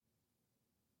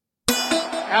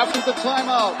after the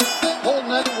timeout. Holden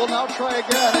will now try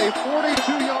again. A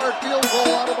 42-yard field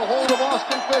goal out of the hold of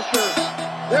Austin Fisher.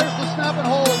 There's the snap and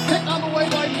hold. Kick on the way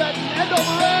by Benton. End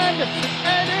over end.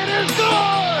 And it is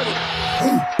good!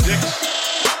 6.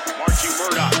 Marchie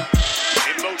Murdoch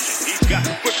in motion. He's got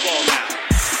the football now.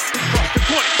 Across the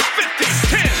 20,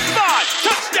 15, 10, 5.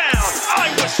 Touchdown,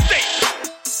 Iowa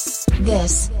State!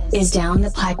 This is Down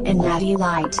the Pipe and Natty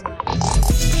Light.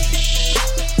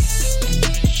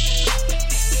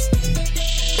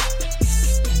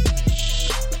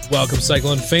 Welcome,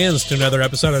 Cyclone fans, to another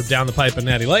episode of Down the Pipe and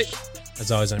Natty Light.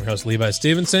 As always, I'm your host, Levi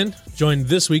Stevenson, joined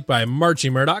this week by Marchie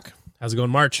Murdoch. How's it going,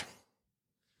 March?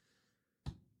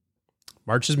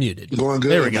 March is muted. Going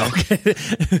good. There we go.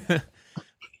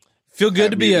 Feel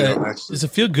good to be does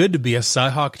it feel good to be a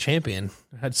Cyhawk champion?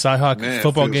 I had Cyhawk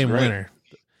football game great. Winner.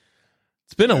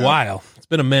 It's been a while. It's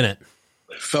been a minute.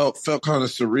 Felt kind of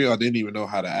surreal. I didn't even know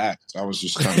how to act. I was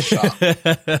just kind of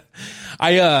shocked.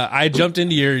 I jumped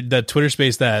into the Twitter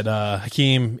space that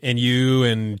Hakeem and you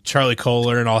and Charlie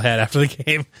Kohler and all had after the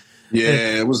game.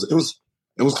 Yeah, it was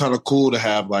kind of cool to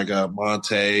have like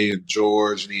Monte and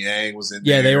George and Yang was in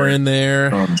there. Yeah, they were in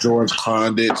there. George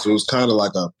Condit. So it was kind of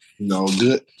like a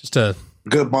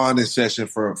good bonding session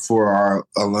for our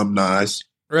alumni.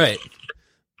 Right.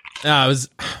 It was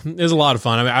a lot of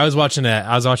fun. I mean, I was watching it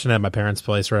at my parents'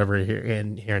 place, wherever here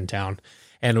in town,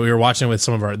 and we were watching it with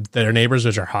some of their neighbors,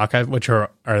 which are Hawkeye, which are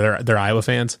their Iowa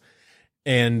fans,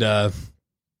 and I've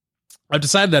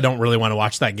decided I don't really want to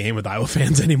watch that game with Iowa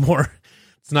fans anymore.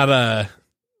 It's not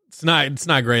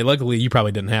great. Luckily, you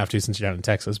probably didn't have to since you're down in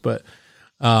Texas, but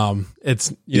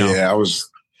it's Yeah, I was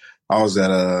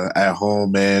at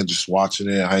home, man, just watching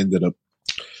it. I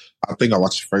think I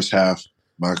watched the first half.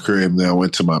 My crib, then I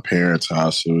went to my parents'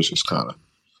 house. It was just kind of,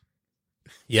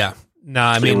 yeah. No,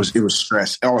 I mean, it was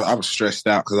stressed. I was stressed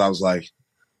out because I was like,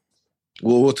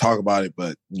 we'll talk about it,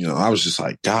 but I was just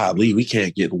like, God, Lee, we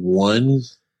can't get one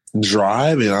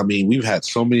drive, and I mean, we've had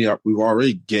so many. We've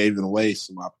already given away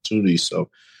some opportunities,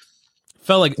 so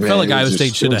felt like Iowa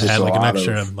State should have had like an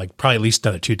extra, probably at least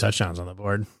another 2 touchdowns on the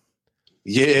board.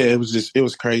 Yeah, it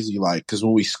was crazy, like because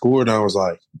when we scored, I was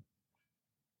like,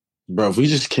 bro, if we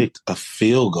just kicked a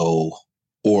field goal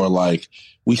or like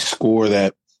we score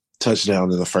that touchdown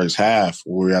in the first half,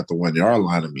 we're at the 1 yard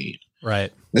line. I mean,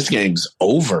 right. This game's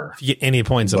over. If you get any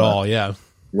points at all, yeah.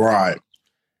 Right.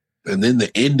 And then the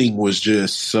ending was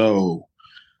just so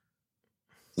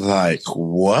like,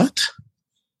 what?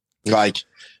 Like,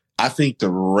 I think the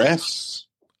refs.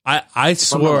 I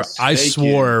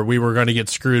swore we were going to get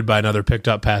screwed by another picked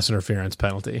up pass interference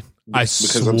penalty.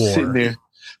 Because I'm sitting there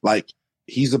like,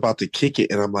 he's about to kick it,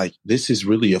 and I'm like, this is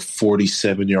really a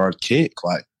 47-yard kick.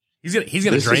 Like he's gonna drain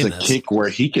this. This is a kick where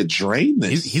he could drain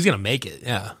this. He's gonna make it.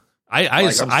 Yeah, I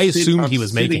assumed he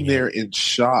was making it. I'm sitting there in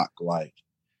shock. Like,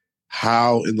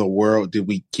 how in the world did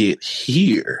we get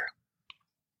here?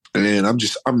 And I'm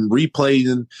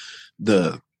replaying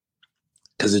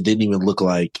because it didn't even look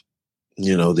like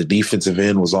the defensive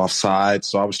end was offside.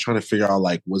 So I was trying to figure out,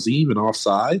 like, was he even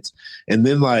offsides? And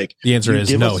then, like, the answer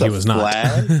is no, he was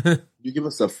not. You give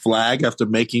us a flag after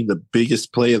making the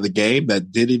biggest play of the game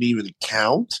that didn't even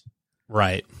count.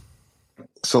 Right.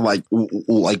 So, like,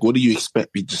 what do you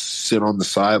expect me to just sit on the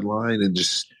sideline and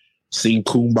just sing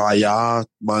Kumbaya,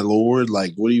 my Lord?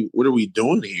 Like, what are we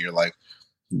doing here?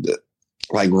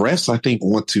 Like refs, I think,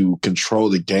 want to control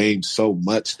the game so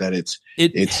much that it's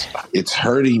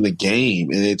hurting the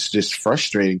game, and it's just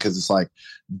frustrating because it's like,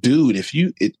 dude,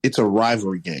 it's a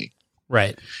rivalry game.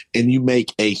 Right. And you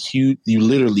make you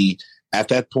literally, at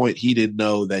that point, he didn't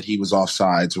know that he was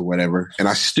offsides or whatever. And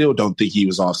I still don't think he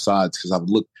was offsides because I've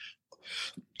looked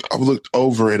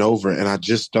over and over, and I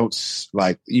just don't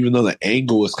even though the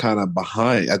angle is kind of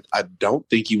behind, I don't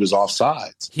think he was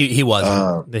offsides. He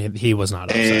wasn't. He was not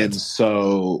offsides. And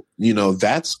so,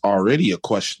 that's already a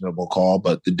questionable call,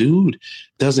 but the dude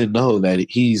doesn't know that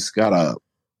he's got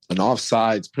an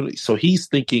offsides penalty. So he's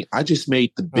thinking, I just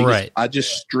made the biggest, right. I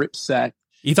just strip sacked.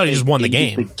 He thought he just won the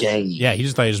game. Yeah, he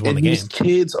just thought he just won the game. These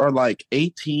kids are like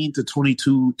 18 to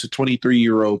 22 to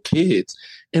 23-year-old kids.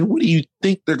 And what do you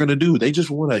think they're going to do? They just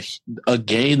won a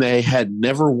game they had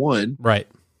never won. Right.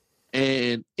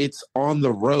 And it's on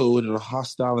the road in a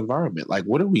hostile environment. Like,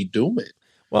 what are we doing?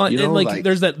 Well, and like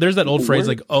there's that old phrase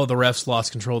like, oh, the refs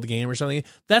lost control of the game or something.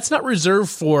 That's not reserved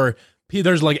for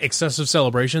there's like excessive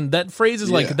celebration. That phrase is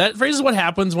that phrase is what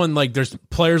happens when like there's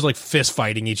players like fist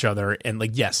fighting each other, and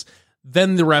like, yes,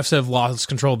 then the refs have lost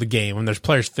control of the game when there's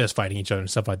players fist fighting each other and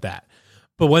stuff like that.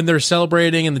 But when they're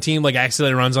celebrating and the team like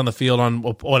accidentally runs on the field on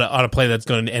a play that's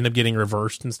going to end up getting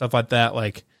reversed and stuff like that,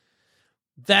 like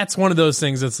that's one of those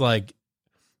things that's like,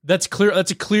 That's clear.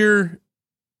 That's a clear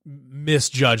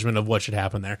misjudgment of what should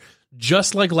happen there.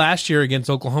 Just like last year against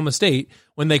Oklahoma State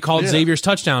when they called Xavier's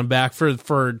touchdown back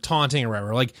for taunting or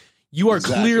whatever. Like you are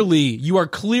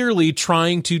clearly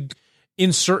trying to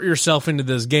insert yourself into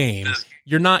this game.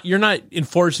 You're not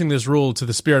enforcing this rule to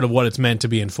the spirit of what it's meant to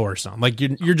be enforced on. Like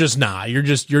you're just not. You're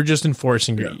just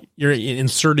enforcing. You're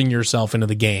inserting yourself into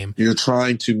the game. You're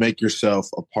trying to make yourself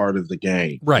a part of the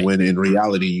game, right? When in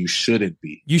reality you shouldn't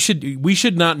be. We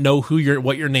should not know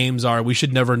what your names are. We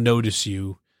should never notice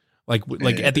you. Like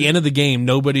at the end of the game,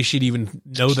 nobody should even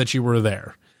know that you were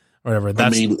there. Or whatever.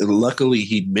 Luckily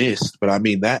he missed, but I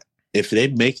mean that if they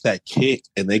make that kick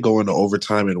and they go into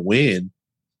overtime and win,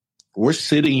 we're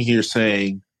sitting here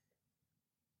saying,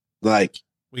 like,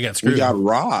 we got screwed. We got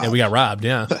robbed. Yeah, we got robbed.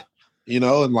 Yeah,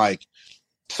 and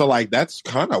so that's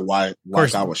kind of why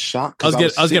I was shocked. I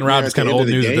was getting robbed. It's kind of old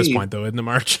news at this point, though, isn't it,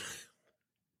 March?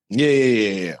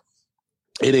 Yeah.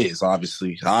 It is,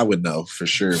 obviously. I would know for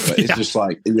sure, but it's just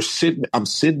like I'm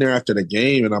sitting there after the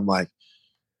game, and I'm like,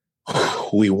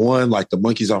 we won, like the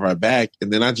monkey's off our back,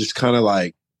 and then I just kind of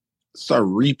like start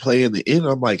replaying the end.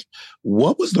 I'm like,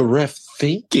 what was the ref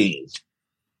thinking?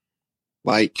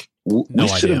 Like, we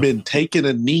should have been taking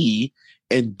a knee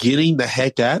and getting the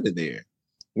heck out of there.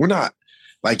 We're not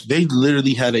like they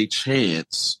literally had a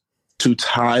chance to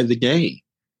tie the game,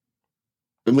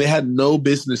 and we had no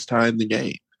business tying the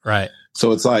game. Right.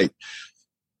 So it's like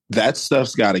that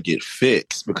stuff's got to get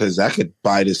fixed because that could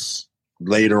bite us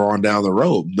later on down the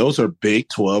road. Those are Big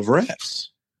 12 refs.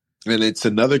 And it's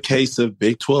another case of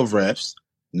Big 12 refs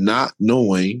not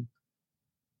knowing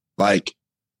like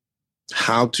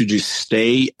how to just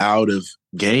stay out of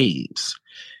games.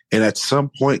 And at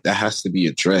some point that has to be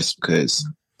addressed because,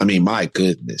 I mean, my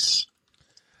goodness.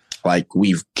 Like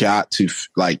we've got to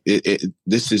it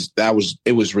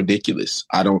was ridiculous.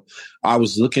 I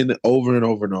was looking over and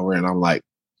over and over and I'm like,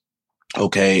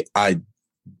 okay, I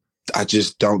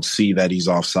just don't see that he's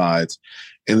offsides.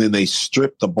 And then they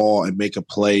strip the ball and make a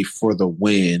play for the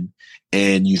win.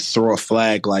 And you throw a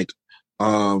flag like,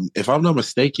 if I'm not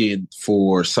mistaken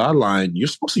for sideline, you're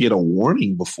supposed to get a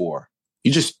warning before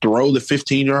you just throw the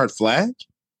 15-yard flag.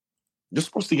 You're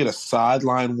supposed to get a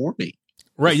sideline warning.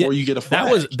 Right. Before you get a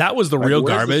flag. That was the real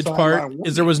garbage part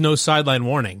is there was no sideline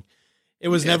warning. It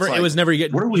was never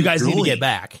you guys need to get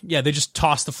back. Yeah, they just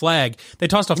tossed the flag. They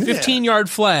tossed a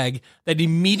 15-yard flag that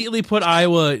immediately put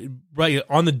Iowa right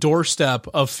on the doorstep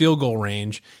of field goal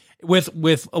range with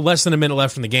less than a minute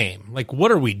left in the game. Like,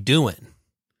 what are we doing?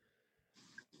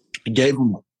 Gave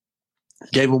them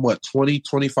what, 20,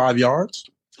 25 yards?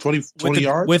 20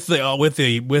 yards? With the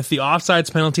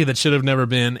offsides penalty that should have never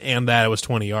been, and that it was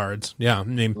 20 yards. Yeah, I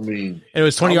mean it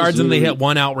was 20 yards, and they hit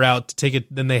one out route to take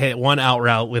it. Then they hit one out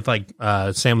route with like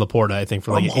Sam Laporta, I think,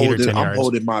 for like 8 or 10 yards.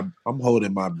 I'm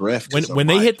holding my breath when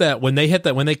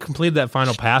they completed that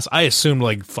final pass. I assumed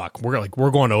like fuck,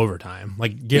 we're going to overtime.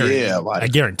 Like I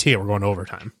guarantee it, we're going to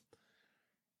overtime.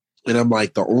 And I'm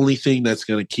like, the only thing that's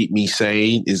going to keep me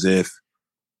sane is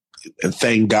and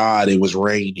thank God it was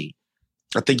raining.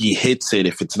 I think he hits it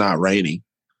if it's not raining,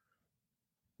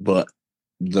 but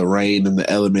the rain and the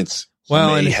elements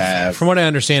have. From what I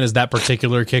understand, is that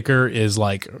particular kicker is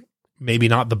like maybe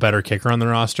not the better kicker on the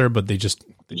roster, but they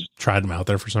tried him out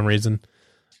there for some reason.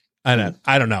 I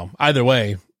don't know. Either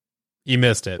way, you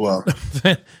missed it. Well,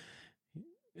 I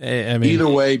mean, either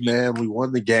way, man, we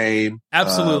won the game.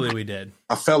 Absolutely, we did.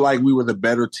 I felt like we were the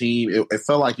better team. It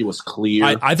felt like it was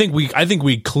clear. I think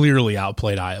we clearly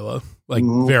outplayed Iowa. Like,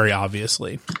 very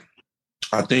obviously.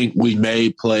 I think we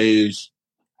made plays.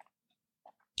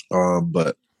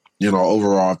 But,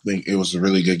 overall, I think it was a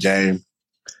really good game.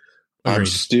 Agreed. I'm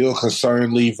still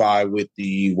concerned, Levi, with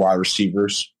the wide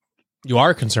receivers. You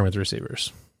are concerned with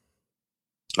receivers.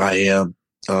 I am.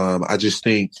 I just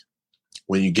think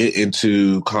when you get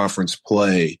into conference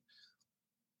play,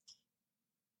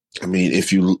 I mean,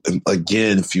 if you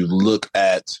look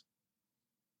at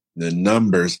the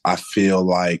numbers, I feel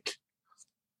like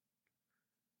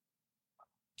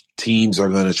teams are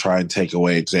going to try and take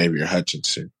away Xavier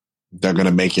Hutchinson. They're going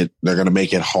to make it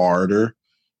harder.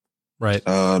 Right.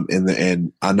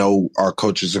 And I know our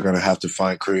coaches are going to have to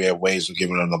find creative ways of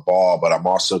giving them the ball, but I'm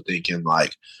also thinking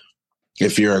like,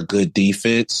 if you're a good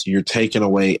defense, you're taking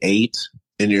away 8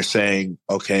 and you're saying,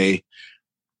 okay,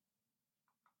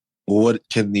 what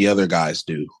can the other guys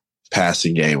do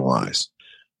passing game wise?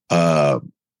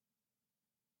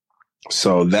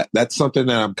 So that's something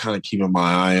that I'm kind of keeping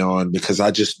my eye on because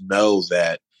I just know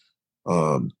that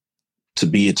to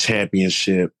be a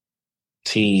championship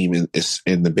team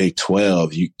in the Big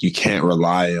 12, you can't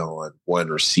rely on one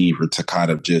receiver to kind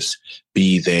of just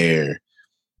be there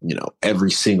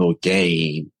every single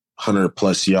game,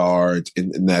 100+ yards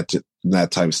and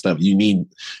that type of stuff. You need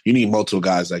multiple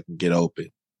guys that can get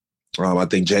open. I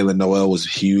think Jalen Noel was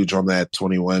huge on that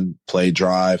 21 play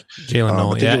drive. Jalen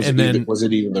Noel, yeah. And then was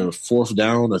it either the 4th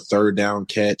down or 3rd down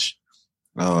catch?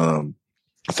 I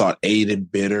thought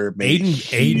Aiden Bitter made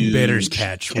Aiden Bitter's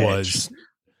catch was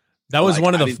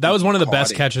one of the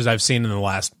best catches I've seen in the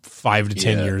last 5 to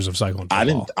 10 years of cycling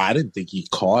football. I didn't think he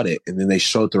caught it, and then they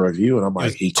showed the review, and I'm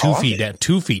like, he caught it.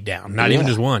 2 feet down, not even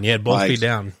just one. He had both feet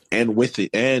down, and with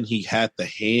it, and he had the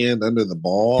hand under the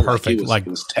ball. Perfect, it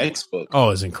was textbook. Oh,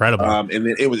 it was incredible. And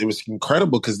then it was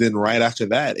incredible because then right after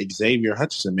that, Xavier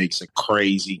Hutchinson makes a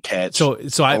crazy catch. So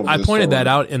I pointed that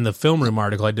out in the film room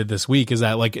article I did this week. Is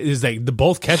that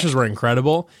both catches were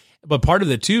incredible, but part of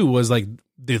it too was like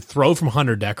the throw from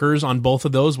Hunter Dekkers on both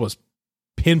of those was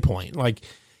pinpoint. Like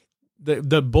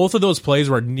the both of those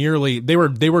plays were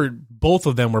both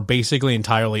of them were basically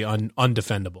entirely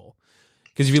undefendable.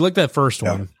 Because if you look at that first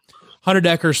one, Hunter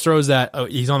Dekkers throws that,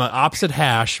 he's on the opposite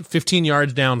hash, 15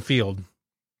 yards downfield,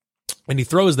 and he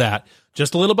throws that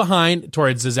just a little behind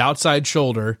towards his outside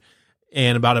shoulder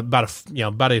and about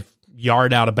a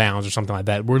yard out of bounds or something like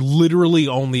that, where literally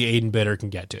only Aiden Bitter can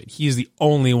get to it. He's the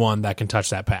only one that can touch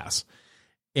that pass.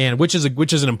 And which is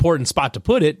an important spot to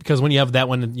put it, because when you have that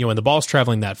when the ball's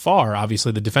traveling that far,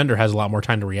 obviously the defender has a lot more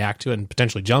time to react to it and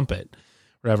potentially jump it,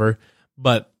 whatever.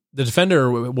 But the defender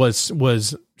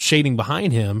was shading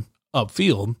behind him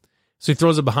upfield, so he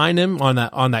throws it behind him on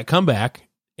that comeback,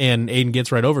 and Aiden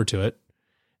gets right over to it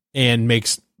and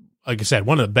makes, like I said,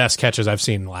 one of the best catches I've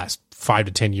seen in the last 5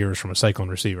 to 10 years from a cycling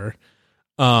receiver.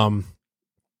 And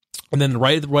then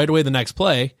right away the next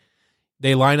play,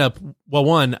 they line up. Well,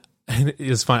 one.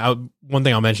 It's fun. One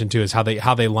thing I'll mention too is how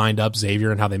they lined up Xavier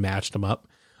and how they matched him up.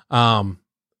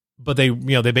 But they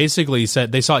basically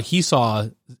said he saw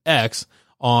X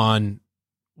on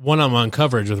one-on-one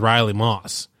coverage with Riley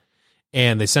Moss,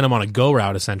 and they sent him on a go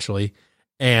route essentially.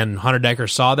 And Hunter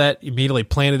Dekkers saw that, immediately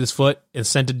planted his foot and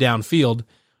sent it downfield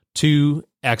to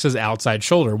X's outside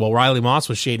shoulder. Well, Riley Moss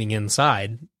was shading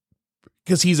inside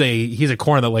because he's a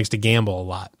corner that likes to gamble a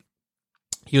lot.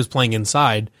 He was playing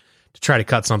inside to try to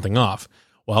cut something off.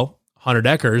 Well, Hunter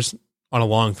Dekkers on a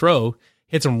long throw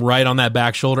hits him right on that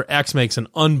back shoulder. X makes an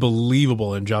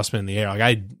unbelievable adjustment in the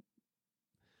air.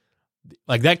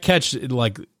 Like that catch,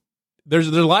 like there's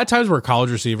a lot of times where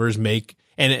college receivers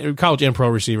and college and pro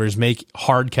receivers make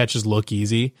hard catches look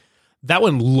easy. That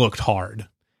one looked hard,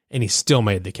 and he still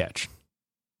made the catch.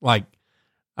 Like,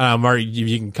 Marty,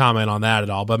 you can comment on that at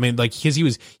all, but I mean, like, because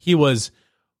he was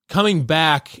coming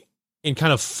back and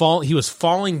kind of he was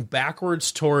falling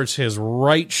backwards towards his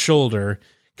right shoulder,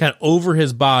 kind of over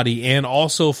his body, and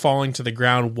also falling to the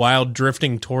ground while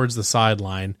drifting towards the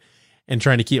sideline and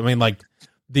trying to keep, I mean, like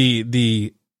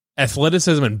the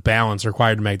athleticism and balance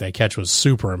required to make that catch was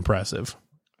super impressive.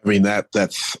 I mean,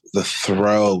 that's the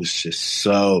throw was just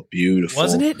so beautiful,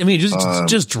 wasn't it? I mean,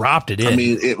 just dropped it in. I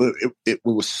mean, it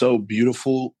was so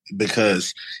beautiful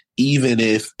because even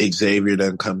if Xavier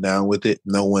doesn't come down with it,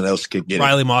 no one else could get it.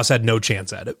 Riley Moss had no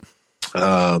chance at it.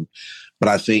 But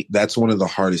I think that's one of the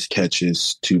hardest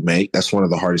catches to make. That's one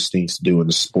of the hardest things to do in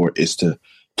the sport is to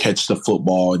catch the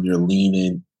football and you're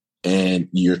leaning and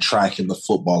you're tracking the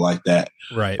football like that.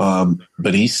 Right.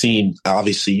 But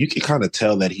obviously you can kind of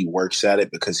tell that he works at it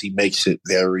because he makes it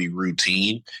very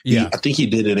routine. Yeah. I think he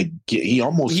did it again. He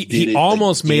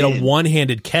almost made a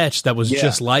one-handed catch that was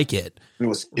just like it. It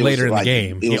was later in the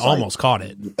game. He almost caught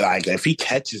it. Like if he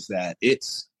catches that,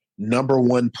 it's number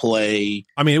one play.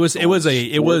 I mean, it was like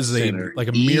a mirror.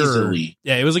 Easily.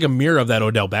 Yeah, it was like a mirror of that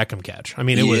Odell Beckham catch. I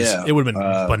mean, it would have been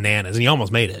bananas, and he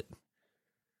almost made it.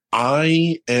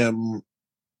 I am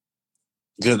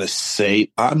gonna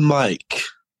say I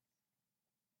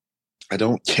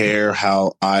don't care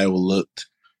how Iowa looked.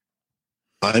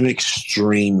 I'm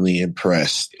extremely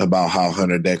impressed about how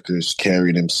Hunter Dekkers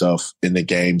carried himself in the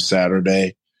game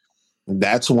Saturday. And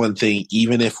that's one thing,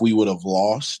 even if we would have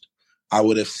lost, I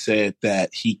would have said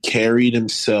that he carried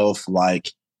himself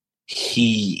like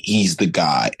he's the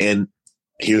guy. And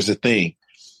here's the thing.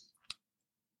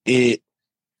 It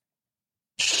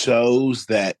shows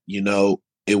that,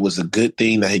 it was a good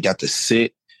thing that he got to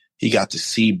sit. He got to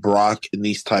see Brock in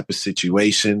these type of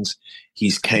situations.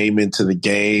 He's came into the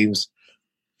games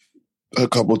a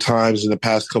couple times in the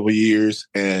past couple of years,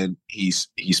 and he's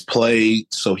played,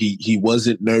 so he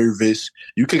wasn't nervous.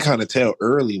 You could kind of tell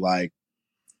early, like,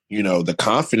 the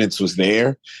confidence was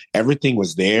there. Everything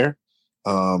was there.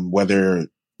 Whether,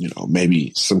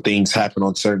 maybe some things happened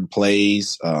on certain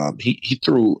plays. He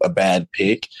threw a bad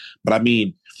pick, but I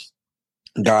mean,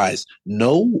 guys,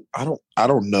 no, I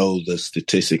don't know the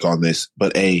statistic on this,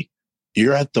 but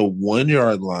you're at the 1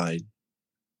 yard line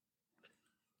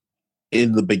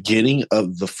in the beginning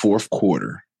of the fourth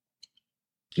quarter,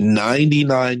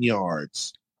 99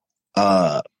 yards,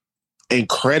 and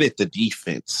credit the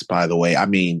defense, by the way. I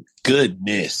mean,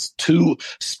 goodness, 2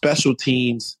 special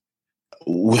teams.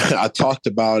 I talked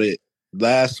about it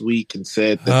last week and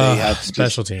said that they had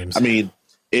special teams. I mean,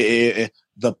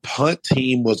 the punt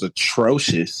team was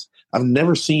atrocious. I've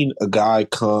never seen a guy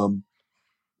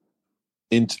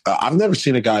I've never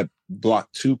seen a guy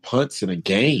block 2 punts in a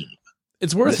game.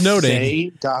 It's worth noting. The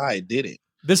same guy did it.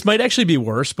 This might actually be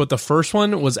worse, but the first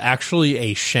one was actually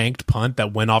a shanked punt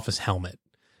that went off his helmet.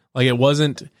 Like it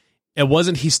wasn't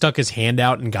he stuck his hand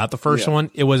out and got the first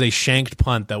one. It was a shanked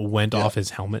punt that went off his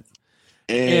helmet.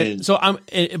 And so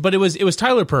but it was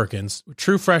Tyler Perkins,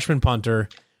 true freshman punter,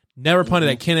 never punted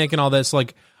at Kinnick and all this.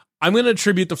 Like I'm going to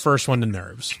attribute the first one to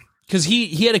nerves because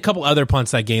he had a couple other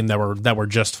punts that game that were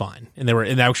just fine and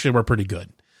they actually were pretty good.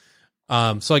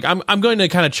 So like I'm going to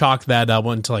kind of chalk that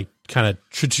one to like kind of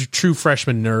true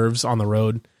freshman nerves on the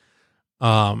road.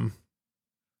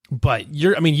 But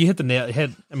you hit the nail.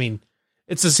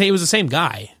 It's the same. It was the same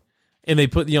guy, and they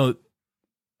put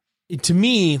to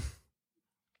me,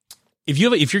 if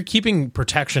you're keeping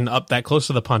protection up that close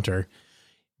to the punter,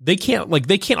 they can't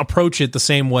approach it the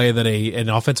same way that an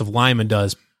offensive lineman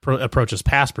does approaches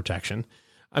pass protection.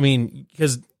 I mean,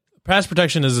 because pass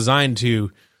protection is designed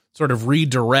to sort of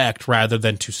redirect rather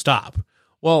than to stop.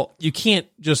 Well, you can't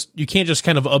just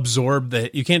kind of absorb the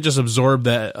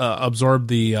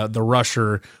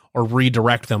rusher or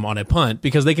redirect them on a punt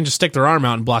because they can just stick their arm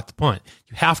out and block the punt.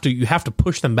 You have to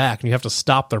push them back and you have to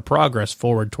stop their progress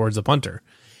forward towards the punter.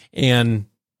 And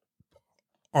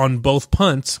on both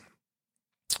punts,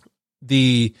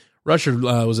 the rusher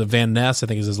was a Van Ness, I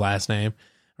think is his last name,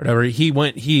 or whatever. He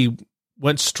essentially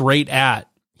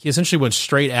went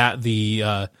straight at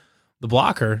the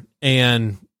blocker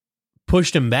and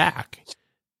pushed him back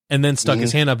and then stuck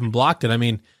his hand up and blocked it. I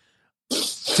mean,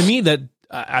 to me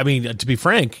to be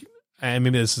frank,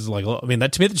 this is like,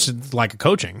 that to me, this is like a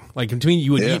coaching. Like to me,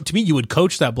 you would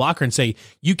coach that blocker and say,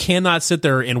 you cannot sit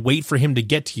there and wait for him to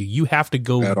get to you. You have to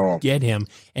go get him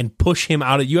and push him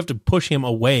out. You have to push him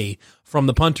away from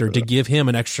the punter to give him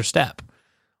an extra step.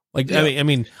 Like,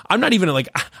 I'm not even like,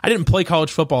 I didn't play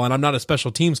college football and I'm not a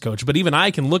special teams coach, but even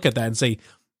I can look at that and say,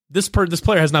 this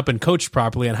player has not been coached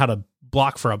properly on how to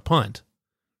block for a punt.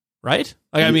 Right?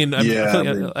 Like,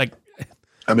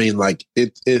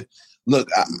 look,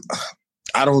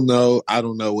 I don't know. I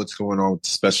don't know what's going on with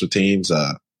special teams.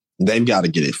 They've got to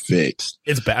get it fixed.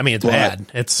 It's bad. It's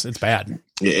bad. It's bad.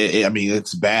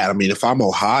 It's bad. If I'm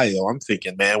Ohio, I'm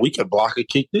thinking, man, we could block a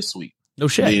kick this week. No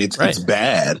shit. It's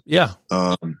bad. Yeah.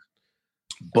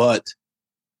 But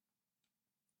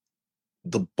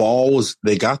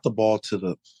they got the ball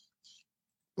to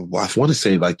I want to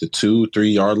say like the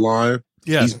 2-3 yard line.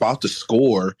 Yeah. He's about to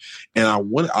score. And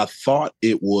I thought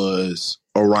it was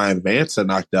Orion Vance that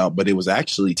knocked out, but it was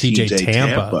actually TJ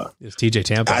Tampa. It's TJ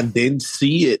Tampa. I didn't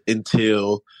see it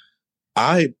until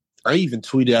I even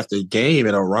tweeted after the game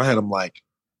at Orion. I'm like,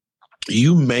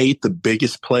 you made the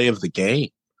biggest play of the game.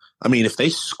 If they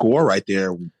score right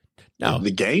there,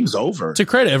 the game's over. To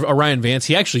credit Orion Vance,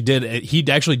 he actually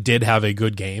did have a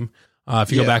good game.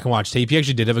 If you go back and watch tape, he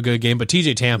actually did have a good game. But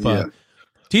TJ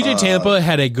Tampa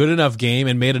had a good enough game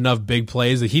and made enough big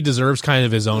plays that he deserves kind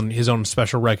of his own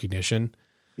special recognition.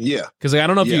 Yeah, because I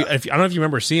don't know if you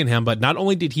remember seeing him, but not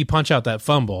only did he punch out that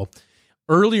fumble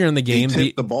earlier in the game, he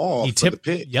tipped the ball. He tipped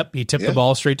the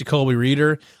ball straight to Colby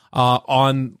Reeder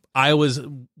on Iowa's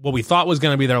what we thought was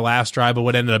going to be their last drive, but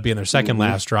what ended up being their second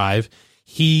last drive.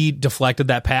 He deflected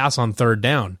that pass on third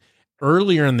down.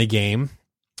 Earlier in the game,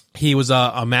 he was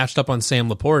matched up on Sam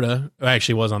Laporta.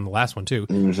 Actually, was on the last one too.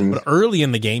 But early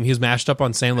in the game, he was matched up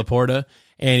on Sam Laporta,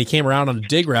 and he came around on a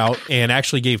dig route and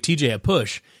actually gave TJ a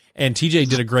push. And TJ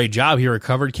did a great job. He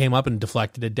recovered, came up, and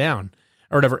deflected it down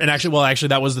or whatever. And actually,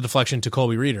 that was the deflection to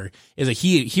Colby Reeder. Is that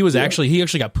he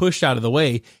actually got pushed out of the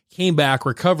way, came back,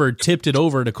 recovered, tipped it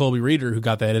over to Colby Reeder, who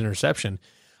got that interception.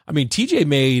 TJ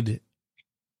made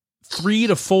 3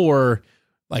 to 4.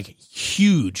 Like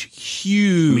huge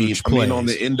plays. On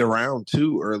the end around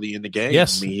too early in the game.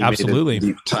 Yes, absolutely.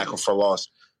 Made a tackle for loss.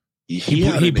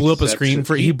 He blew up a screen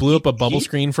he blew up a bubble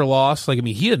screen for loss.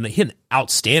 He had an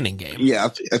outstanding game. Yeah,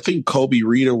 I think Colby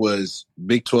Reeder was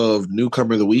Big 12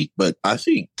 newcomer of the week, but I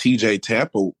think TJ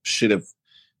Tampa should have.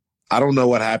 I don't know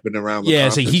what happened around the Yeah,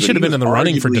 so conference, he but should have been in the was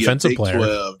running for arguably a defensive Big player.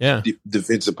 12 Yeah.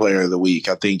 Defensive player of the week.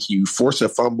 I think you force a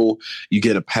fumble, you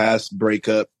get a pass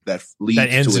breakup that leads That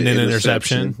ends to in an an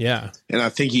interception. Yeah. And I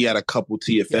think he had a couple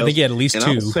TFLs. I think he had at least and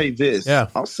 2. I'll say this. Yeah.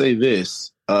 I'll say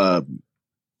this. I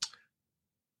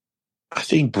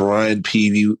think Brian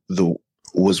Peavy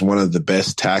was one of the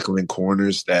best tackling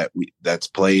corners that's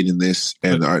played in this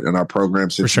and in our program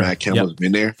since sure. Matt Campbell's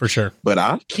been there. For sure. But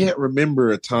I can't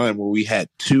remember a time where we had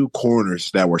 2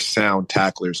 corners that were sound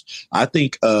tacklers. I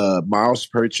think Miles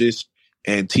Purchase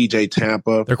and TJ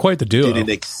Tampa, they're quite the duo. did an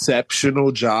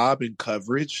exceptional job in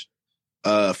coverage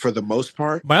for the most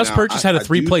part. Miles Now, Purchase had a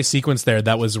 3-play sequence there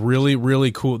that was really,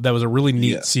 really cool. That was a really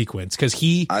neat sequence because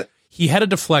he had a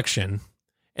deflection,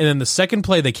 and then the second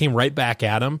play they came right back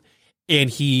at him, and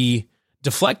he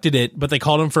deflected it, but they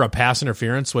called him for a pass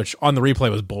interference, which on the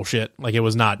replay was bullshit. Like, it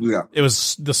was not. Yeah. It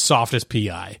was the softest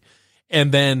PI.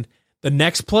 And then the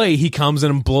next play, he comes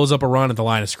in and blows up a run at the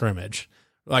line of scrimmage.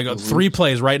 Like 3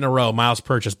 plays right in a row, Miles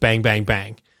Purchase, bang, bang,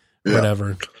 bang,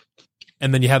 whatever.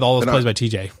 And then you had all those plays by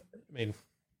TJ. I mean,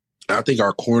 I think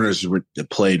our corners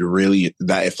played really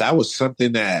that. If that was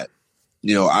something that,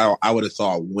 you know, I would have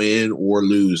thought win or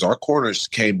lose. Our corners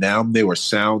came down. They were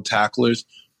sound tacklers,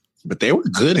 but they were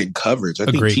good in coverage. I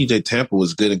Agreed. think TJ Tampa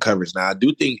was good in coverage. Now, I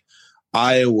do think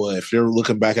Iowa, if they're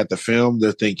looking back at the film,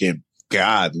 they're thinking,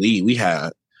 God, Lee, we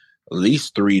had at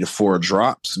least 3 to 4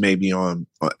 drops, maybe on,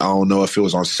 I don't know if it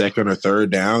was on second or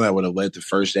third down that would have led to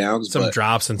first downs. Some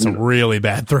drops and some really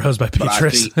bad throws by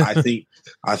Petrus.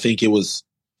 I think it was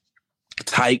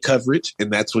tight coverage,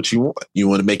 and that's what you want. You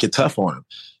want to make it tough on him.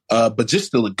 But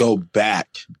just to go back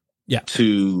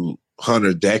to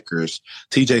Hunter Dekkers,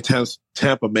 TJ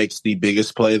Tampa makes the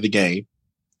biggest play of the game.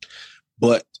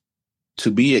 But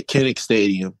to be at Kinnick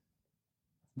Stadium,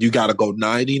 you got to go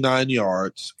 99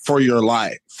 yards for your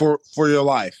life, for your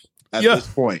life at this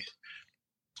point.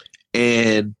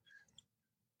 And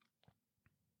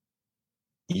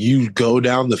you go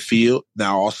down the field.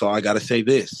 Now, also, I got to say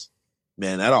this.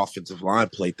 Man, that offensive line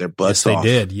played their butts off.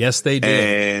 Yes, they did.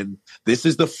 And this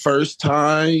is the first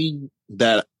time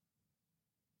that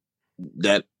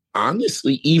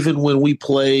honestly, even when we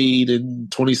played in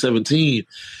 2017,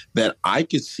 that I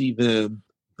could see them.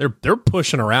 They're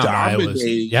pushing around Iowa.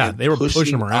 Yeah, they were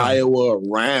pushing them around. Iowa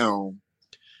around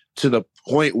to the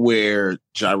point where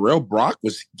Jarrell Brock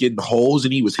was getting holes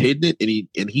and he was hitting it,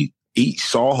 and he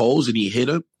saw holes and he hit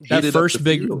them. The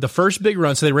first big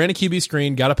run. So they ran a QB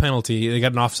screen, got a penalty. They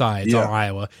got an offside on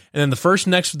Iowa. And then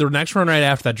the next run right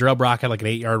after that, Jarrell Brock had like an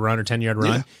 8-yard run or 10-yard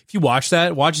run. Yeah. If you watch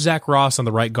Zach Ross on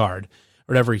the right guard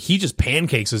or whatever. He just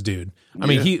pancakes his dude. I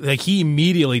mean, he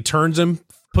immediately turns him,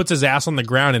 puts his ass on the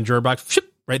ground, and Jarrell Brock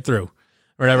right through or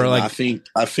whatever. And like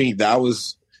I think that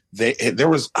was there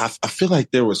was. I feel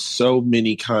like there was so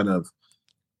many kind of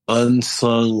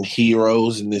unsung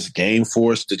heroes in this game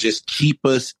for us to just keep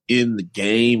us in the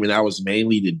game, and that was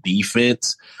mainly the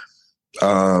defense.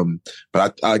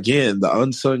 But again, the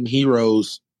unsung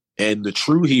heroes and the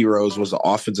true heroes was the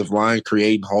offensive line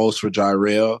creating holes for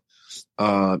Jarrell,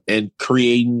 and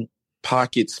creating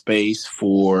pocket space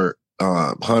for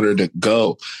Hunter to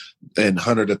go and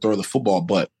Hunter to throw the football.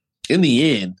 But in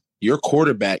the end, your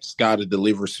quarterback's got to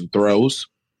deliver some throws.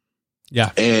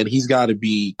 Yeah. And he's got to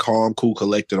be calm, cool,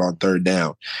 collected on third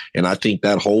down. And I think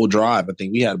that whole drive, I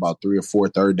think we had about 3 or 4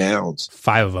 third downs.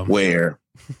 5 of them. Where,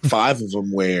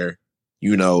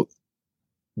 you know,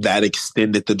 that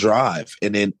extended the drive.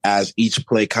 And then as each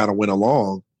play kind of went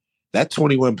along, that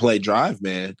 21 play drive,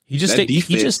 man. He just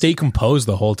stayed composed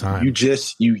the whole time. You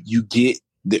get,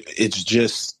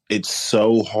 it's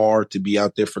so hard to be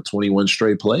out there for 21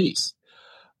 straight plays.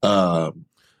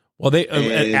 Well,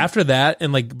 after that,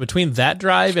 and like between that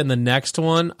drive and the next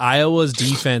one, Iowa's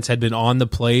defense had been on the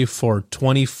play for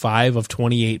 25 of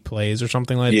 28 plays or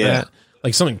something like that.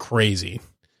 Like something crazy.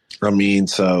 I mean,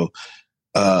 so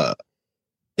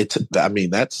it's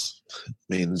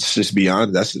just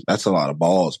beyond, that's a lot of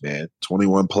balls, man.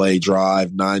 21 play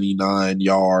drive, 99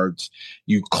 yards.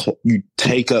 You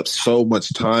take up so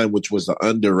much time, which was the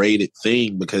underrated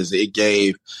thing because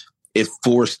it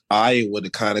forced Iowa to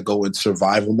kind of go in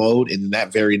survival mode. And in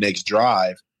that very next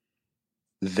drive,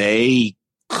 they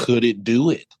couldn't do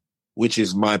it, which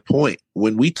is my point.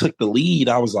 When we took the lead,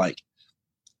 I was like,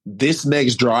 this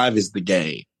next drive is the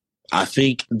game. I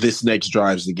think this next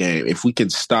drive is the game. If we can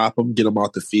stop them, get them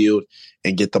off the field,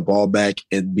 and get the ball back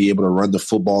and be able to run the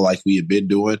football like we had been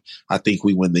doing, I think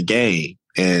we win the game.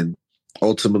 And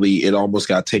ultimately, it almost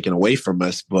got taken away from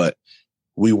us, but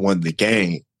we won the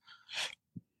game.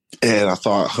 And I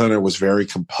thought Hunter was very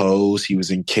composed. He was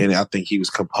in Kenny. I think he was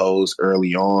composed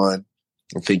early on.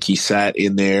 I think he sat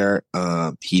in there.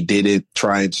 He didn't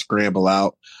try and scramble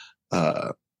out,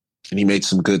 and he made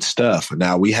some good stuff.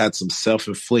 Now, we had some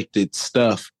self-inflicted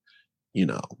stuff,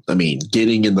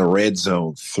 getting in the red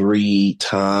zone 3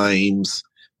 times.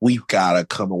 We've got to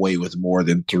come away with more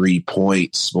than 3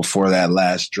 points before that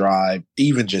last drive,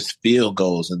 even just field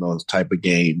goals in those type of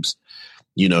games.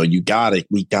 We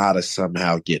gotta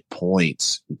somehow get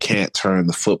points. You can't turn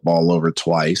the football over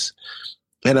twice.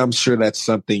 And I'm sure that's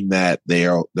something that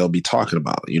they'll be talking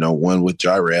about, one with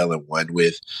Jarrell and one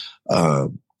with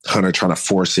Hunter trying to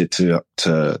force it to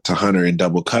Hunter in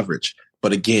double coverage.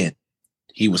 But again,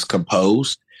 he was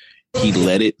composed, he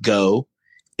let it go,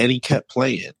 and he kept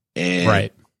playing.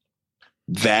 And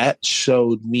that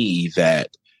showed me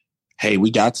that, hey,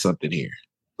 we got something here.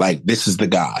 Like, this is the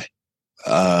guy.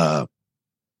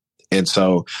 And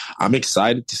so I'm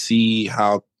excited to see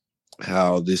how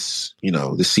this,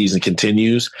 this season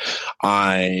continues.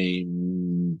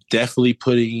 I'm definitely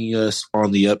putting us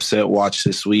on the upset watch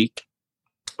this week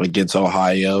against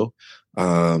Ohio.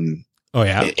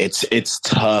 It's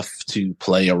tough to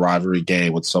play a rivalry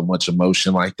game with so much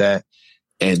emotion like that,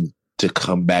 and to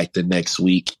come back the next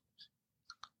week,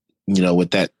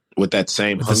 with that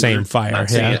same hunger, the same fire.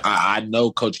 I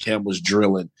know Coach Campbell's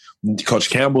drilling. Coach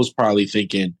Campbell's probably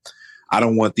thinking, I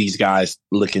don't want these guys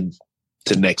looking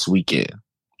to next weekend.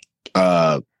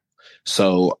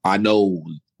 So I know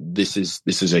this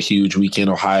is a huge weekend.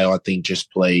 Ohio, I think,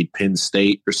 just played Penn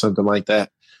State or something like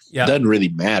that. Yeah. Doesn't really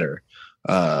matter.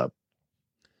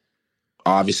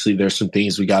 Obviously there's some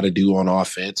things we got to do on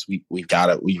offense. We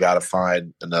got to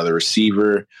find another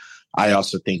receiver. I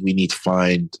also think we need to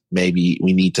find, I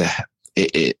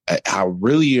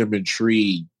really am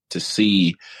intrigued to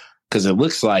see, because it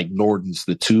looks like Norton's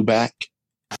the 2-back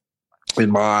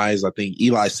in my eyes. I think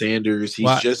Eli Sanders.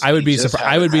 I would be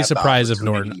surprised if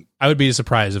Norton. I would be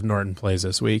surprised if Norton plays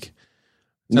this week.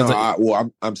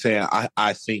 I'm saying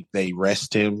I think they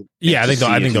rest him. Yeah, I think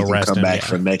they'll rest him. Come back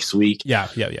for next week. Yeah.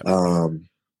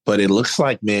 But it looks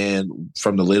like, man,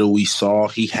 from the little we saw,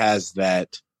 he has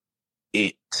that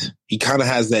it. He kind of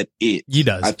has that it. He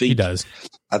does. I think he does.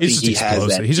 I think he has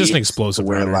that. He's just an explosive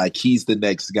where runner. Like, he's the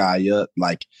next guy up.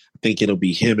 Like, I think it'll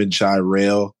be him and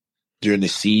Jarrell during the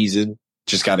season.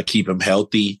 Just got to keep him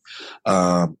healthy.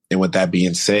 And with that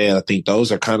being said, I think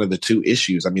those are kind of the two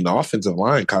issues. I mean, the offensive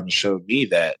line kind of showed me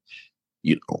that,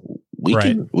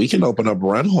 we can open up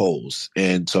run holes.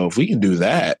 And so if we can do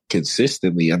that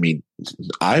consistently, I mean,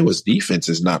 Iowa's defense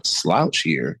is not slouch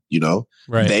here,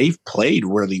 They've played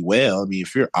really well. I mean,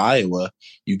 if you're Iowa,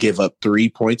 you give up 3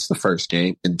 points the first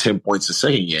game and 10 points the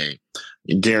second game.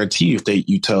 And guarantee you, if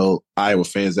you told Iowa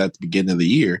fans at the beginning of the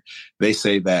year, they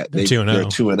say that they're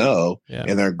 2-0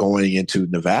 and they're going into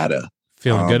Nevada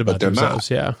feeling good about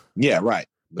themselves. Yeah, right.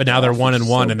 But now they're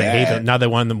 1-1 and they hate it. Now they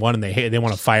 1-1 and they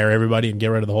want to fire everybody and get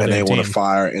rid of the whole team. And they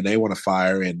want to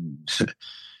fire and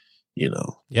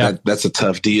that's a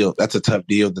tough deal. That's a tough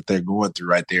deal that they're going through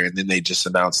right there. And then they just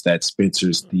announced that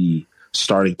Spencer's the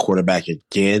starting quarterback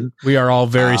again. We are all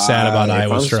very sad about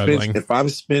Iowa struggling. If I'm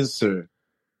Spencer,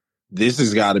 this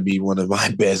has got to be one of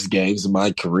my best games of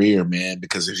my career, man,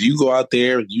 because if you go out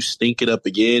there and you stink it up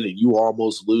again and you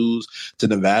almost lose to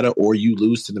Nevada, or you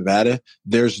lose to Nevada,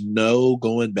 there's no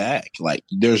going back. Like,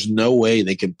 there's no way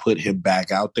they can put him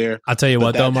back out there. I'll tell you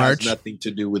what, though, March. That has nothing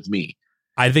to do with me.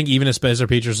 I think even if Spencer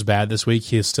Petras is bad this week,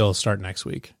 he'll still start next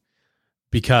week,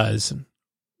 because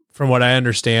from what I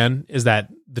understand is that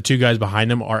the two guys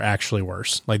behind him are actually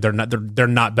worse. Like, they're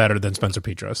not better than Spencer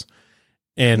Petras.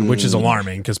 And which is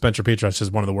alarming, because Spencer Petras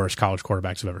is one of the worst college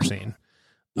quarterbacks I've ever seen.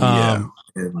 But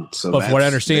what I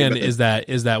understand is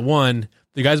that one,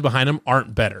 the guys behind him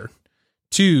aren't better.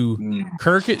 Two,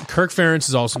 Kirk Ferentz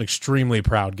is also an extremely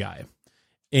proud guy,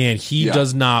 and he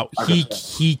does not.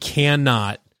 He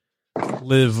cannot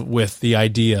live with the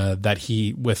idea that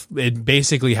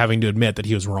basically having to admit that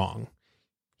he was wrong.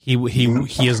 He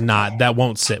is not. That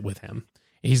won't sit with him.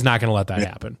 He's not going to let that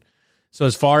happen. So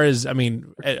as far as, I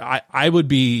mean,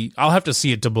 I'll have to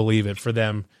see it to believe it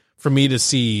for me to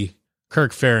see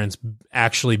Kirk Ferentz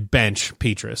actually bench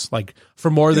Petras, like,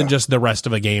 for more than just the rest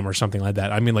of a game or something like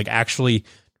that. I mean, like, actually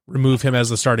remove him as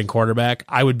the starting quarterback.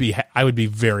 I would be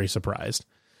very surprised.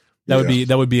 That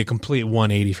would be a complete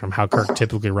 180 from how Kirk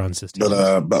typically runs his team.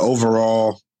 But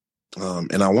overall,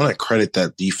 and I want to credit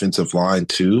that defensive line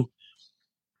too.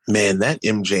 Man, that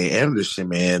MJ Anderson,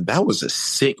 man, that was a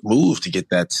sick move to get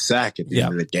that sack at the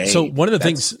end of the game. So one of the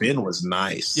things, spin was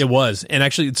nice. It was, and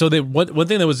actually, so one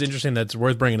thing that was interesting that's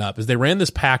worth bringing up is they ran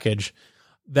this package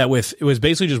it was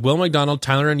basically just Will McDonald,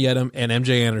 Tyler Nyettem, and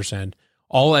MJ Anderson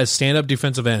all as stand-up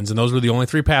defensive ends, and those were the only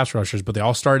 3 pass rushers, but they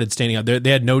all started standing up.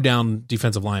 They had no down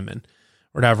defensive linemen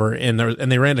or whatever, and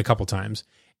they ran it a couple times.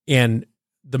 And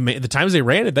the times they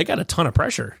ran it, they got a ton of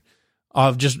pressure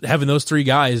of just having those 3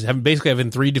 guys,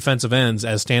 having 3 defensive ends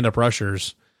as stand-up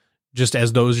rushers, just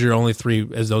as those are your only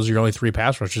 3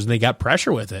 pass rushers, and they got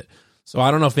pressure with it. So I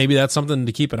don't know if maybe that's something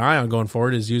to keep an eye on going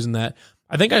forward, is using that.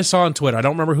 I think I saw on Twitter, I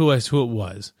don't remember who it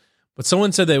was, but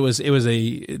someone said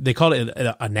that they called it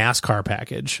a NASCAR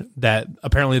package, that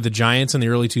apparently the Giants in the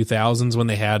early 2000s, when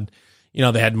they had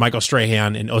Michael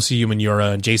Strahan and Osi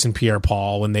Umenyiora and Jason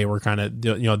Pierre-Paul, when they were kind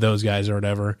of, those guys or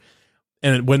whatever.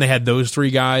 And when they had those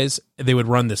 3 guys, they would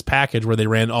run this package where they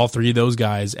ran all 3 of those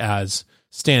guys as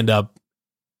stand-up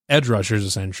edge rushers,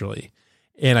 essentially.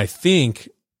 And I think,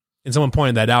 and someone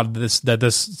pointed that out, this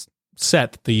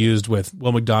set that they used with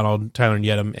Will McDonald, Tyler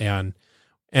Yedem, and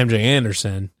MJ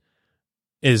Anderson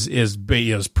is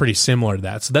pretty similar to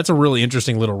that. So that's a really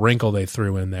interesting little wrinkle they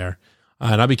threw in there.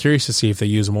 And I'll be curious to see if they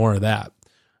use more of that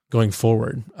going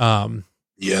forward.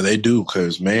 Yeah, they do,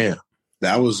 because, man,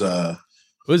 that was it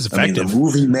was effective. The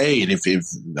movie made, if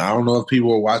I don't know if people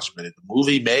were watching, but the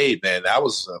movie made, man, that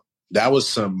was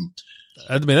some.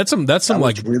 I mean, that's some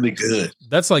like really good.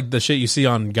 That's like the shit you see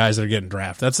on guys that are getting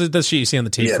drafted. That's the shit you see on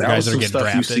the tape for guys that are getting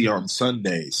drafted. You see on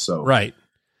Sundays. So right.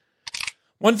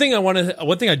 One thing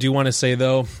I do want to say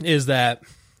though is that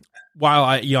while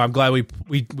I'm glad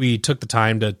we took the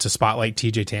time to spotlight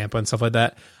TJ Tampa and stuff like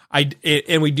that.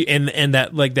 In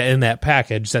that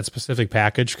package, that specific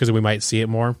package, because we might see it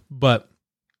more, but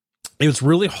it was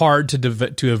really hard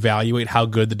to evaluate how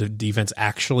good the defense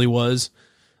actually was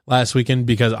last weekend,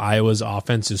 because Iowa's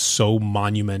offense is so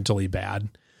monumentally bad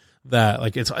that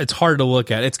like it's hard to look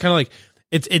at. It's kind of like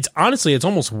it's honestly it's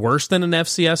almost worse than an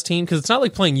FCS team, because it's not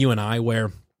like playing UNI,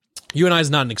 where UNI is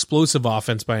not an explosive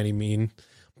offense by any mean,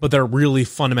 but they're really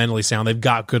fundamentally sound. They've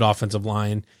got good offensive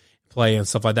line play and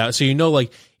stuff like that. So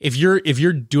like if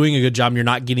you're doing a good job and you're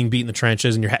not getting beat in the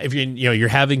trenches, and you're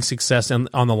having success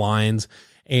on the lines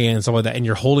and stuff like that, and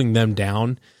you're holding them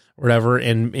down or whatever,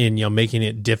 and making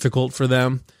it difficult for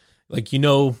them, like, you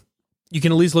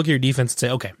can at least look at your defense and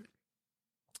say, okay,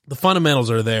 the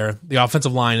fundamentals are there, the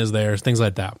offensive line is there, things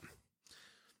like that.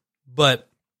 But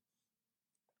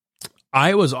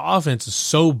Iowa's offense is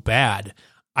so bad.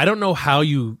 I don't know how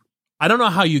you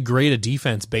grade a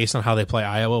defense based on how they play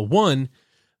Iowa. One,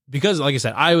 because like I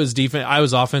said,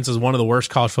 Iowa's offense is one of the worst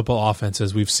college football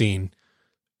offenses we've seen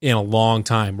in a long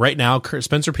time. Right now,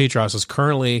 Spencer Petras is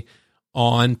currently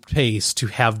on pace to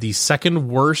have the second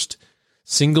worst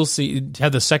single season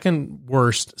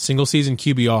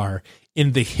QBR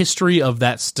in the history of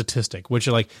that statistic, which,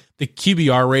 like, the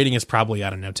QBR rating is probably, I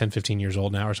don't know, 10, 15 years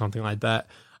old now or something like that.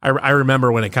 I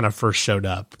remember when it kind of first showed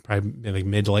up, probably like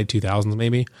mid to late 2000s,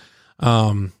 maybe.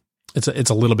 It's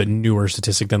a little bit newer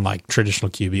statistic than like traditional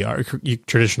QBR,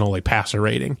 traditional like passer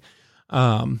rating.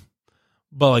 But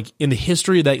like in the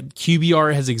history that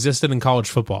QBR has existed in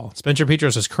college football, Spencer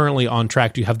Petras is currently on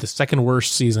track to have the second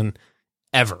worst season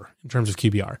ever in terms of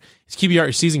QBR.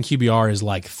 His season QBR is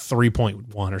like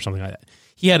 3.1 or something like that.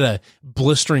 He had a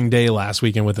blistering day last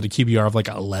weekend with a QBR of like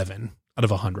 11 out of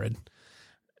 100.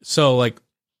 So like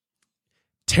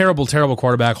terrible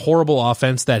quarterback, horrible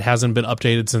offense that hasn't been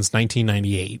updated since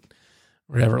 1998,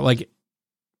 whatever. Like,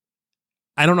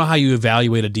 I don't know how you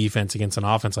evaluate a defense against an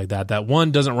offense like that. That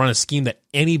one doesn't run a scheme that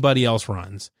anybody else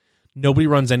runs. Nobody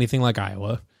runs anything like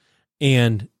Iowa,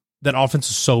 and that offense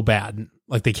is so bad.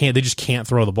 Like they just can't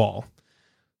throw the ball.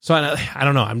 So I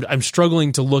don't know. I'm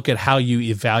struggling to look at how you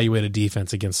evaluate a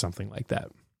defense against something like that.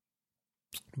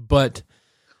 But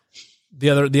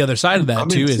the other side of that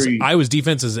too is Iowa's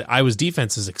defense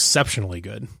is exceptionally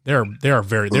good. They're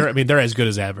as good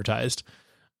as advertised.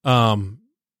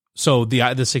 So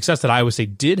the success that Iowa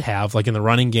State did have, like in the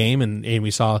running game, and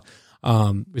we saw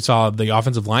the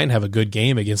offensive line have a good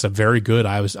game against a very good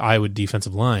Iowa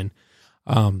defensive line.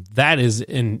 That is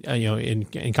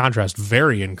in contrast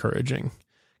very encouraging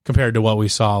compared to what we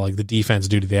saw like the defense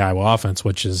do to the Iowa offense,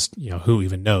 which is, who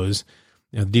even knows.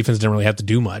 The defense didn't really have to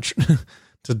do much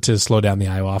to slow down the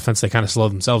Iowa offense. They kind of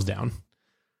slowed themselves down.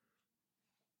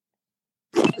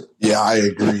 Yeah, I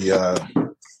agree. I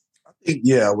think,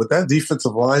 with that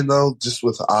defensive line though, just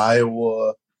with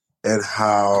Iowa and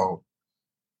how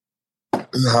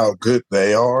good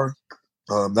they are,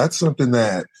 that's something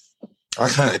that I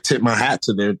kind of tip my hat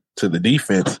to the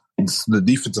defense, the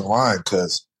defensive line,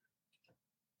 because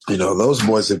those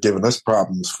boys have given us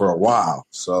problems for a while.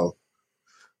 So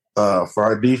for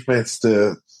our defense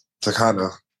to kind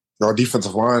of, our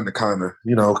defensive line to kind of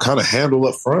handle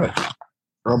up front,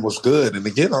 almost good. And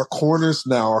again, our corners,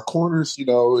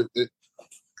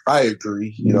 I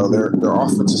agree. You know, their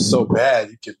offense is so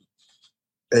bad,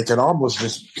 it can almost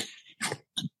just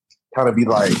kind of be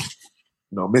like,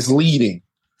 misleading.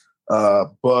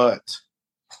 But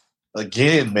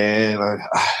again, man,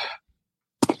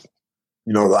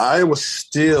 the Iowa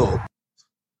still,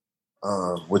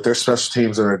 with their special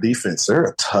teams and their defense, they're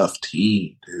a tough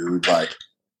team, dude. Like,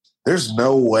 there's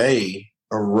no way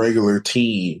a regular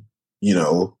team,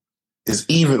 is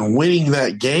even winning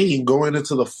that game going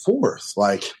into the fourth.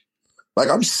 Like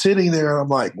I'm sitting there and I'm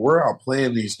like, we're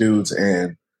outplaying these dudes,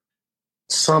 and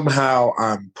somehow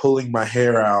I'm pulling my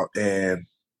hair out, and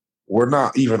we're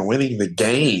not even winning the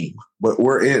game, but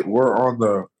we're on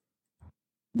the,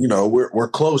 we're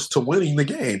close to winning the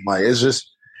game. Like, it's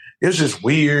just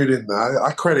weird, and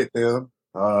I credit them.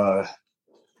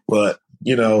 But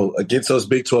against those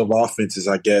Big 12 offenses,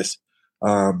 I guess,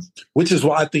 which is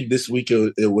why I think this week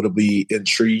it would be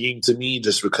intriguing to me,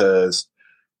 just because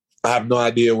I have no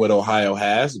idea what Ohio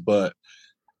has, but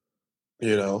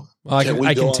well,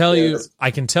 I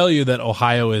can tell you that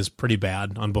Ohio is pretty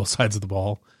bad on both sides of the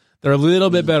ball. They're a little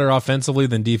bit better offensively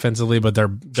than defensively, but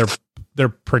they're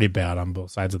pretty bad on both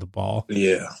sides of the ball.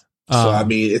 Yeah. So I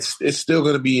mean, it's still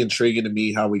going to be intriguing to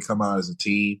me how we come out as a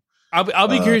team. I'll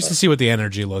be curious to see what the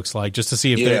energy looks like, just to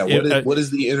see if what does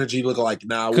the energy look like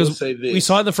now? Because we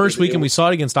saw it the first week, and we saw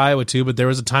it against Iowa too. But there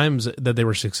was times that they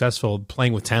were successful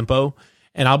playing with tempo,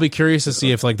 and I'll be curious to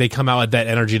see if they come out with that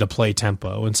energy to play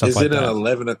tempo and stuff like that. Is it an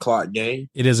 11:00 game?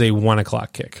 It is a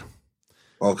 1:00 kick.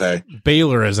 Okay.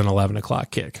 Baylor is an 11:00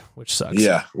 kick, which sucks.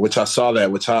 Yeah, which I saw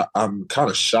that, which I'm kind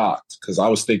of shocked, because I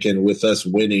was thinking with us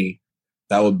winning,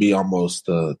 that would be almost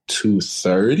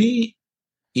 2:30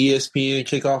 ESPN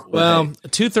kickoff. Well,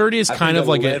 2:30 is kind of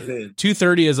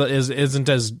 2:30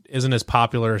 isn't as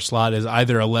popular a slot as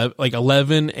either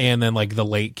 11 and then like the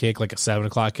late kick, like a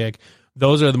 7:00 kick.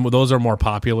 Those are more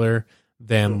popular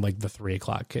than like the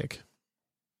 3:00 kick.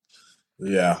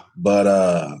 Yeah,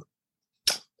 but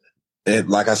and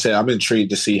like I said, I'm intrigued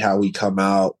to see how we come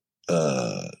out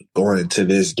going into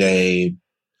this game.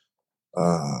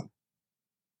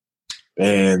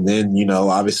 And then,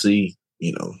 obviously,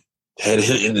 head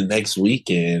in the next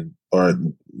weekend or,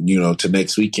 to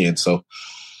next weekend. So,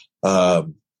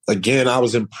 again, I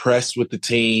was impressed with the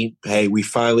team. Hey, we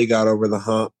finally got over the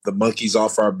hump. The monkey's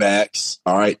off our backs.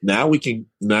 All right, now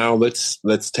let's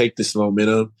take this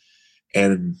momentum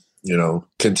and,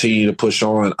 continue to push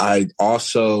on. I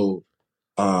also,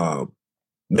 I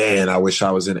wish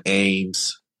I was in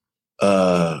Ames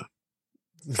for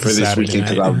this weekend,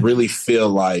 because I really feel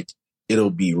like it'll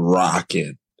be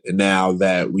rocking. And now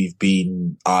that we've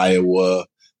beaten Iowa, I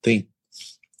think,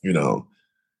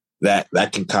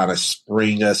 that can kind of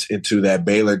spring us into that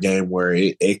Baylor game where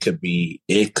it could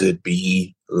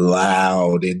be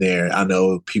loud in there. I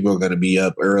know people are going to be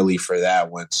up early for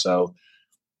that one. So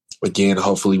again,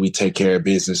 hopefully we take care of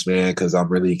business, man, because I'm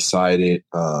really excited.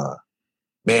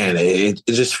 Man, it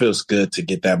just feels good to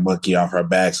get that monkey off our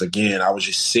backs. Again, I was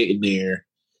just sitting there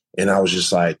and I was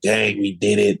just like, dang, we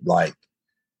did it. Like,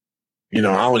 I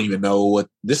don't even know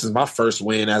this is my first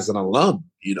win as an alum,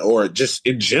 or just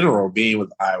in general being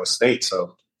with Iowa State.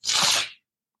 So it's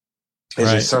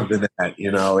just something that,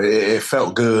 it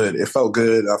felt good. It felt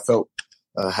good. I felt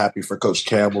happy for Coach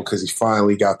Campbell because he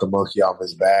finally got the monkey off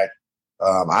his back.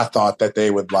 I thought that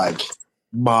they would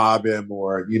mob him,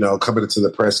 or, coming into the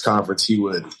press conference,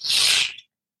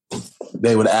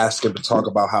 they would ask him to talk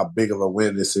about how big of a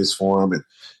win this is for him. And,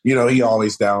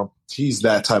 he's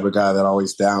that type of guy that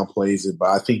always downplays it. But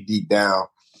I think deep down,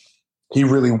 he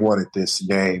really wanted this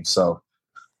game. So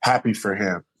happy for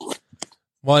him.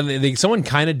 Well, I think someone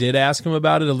kind of did ask him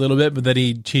about it a little bit, but then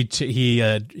he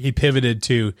pivoted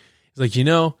to, he's like,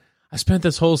 I spent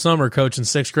this whole summer coaching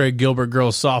 6th grade Gilbert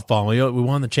girls softball. We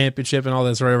won the championship and all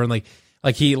this, or whatever. And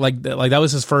that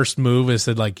was his first move. Is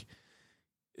that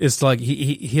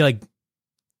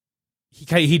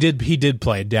he did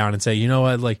play it down and say, you know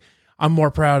what, I'm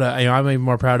more proud of, I'm even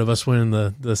more proud of us winning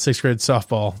the 6th grade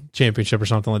softball championship or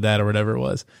something like that, or whatever it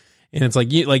was. And it's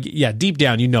deep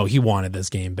down, he wanted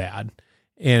this game bad.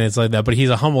 And it's like that, but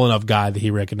he's a humble enough guy that he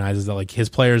recognizes that his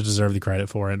players deserve the credit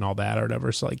for it and all that or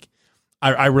whatever. So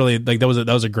I really that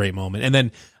was a great moment. And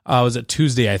then was it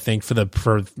Tuesday, I think, for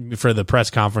the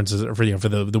press conferences, or for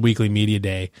the weekly media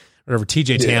day, whatever.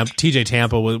 TJ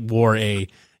Tampa wore a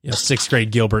 6th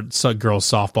grade Gilbert girls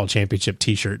softball championship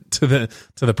T-shirt to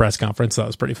the press conference. So that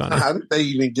was pretty funny. How did they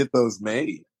even get those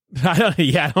made? I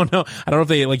don't know. I don't know if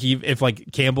they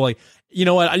if Campbell you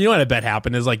know what I bet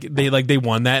happened is they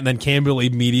won that, and then Campbell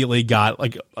immediately got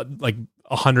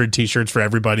 100 T-shirts for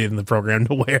everybody in the program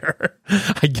to wear.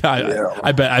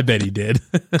 I bet he did.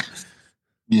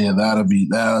 Yeah,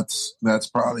 that's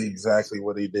probably exactly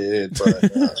what he did.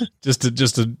 But just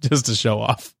to show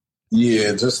off.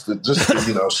 Yeah, just to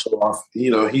show off.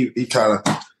 He kind of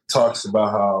talks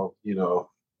about how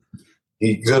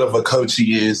he good of a coach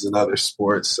he is in other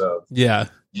sports. So yeah,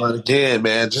 but again,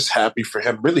 man, just happy for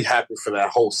him. Really happy for that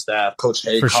whole staff. Coach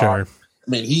Haycock. For sure. I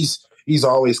mean, he's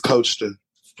always coached a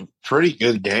pretty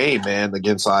good game, man,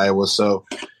 against Iowa. So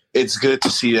it's good to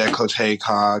see that Coach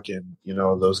Haycock and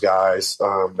those guys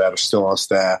that are still on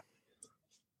staff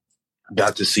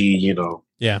got to see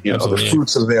the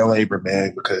fruits of their labor,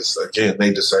 man, because again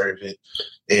they deserve it,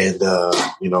 and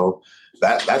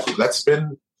that's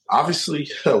been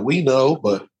obviously we know,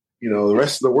 but the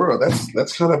rest of the world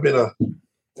that's kind of been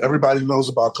everybody knows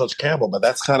about Coach Campbell, but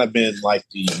that's kind of been like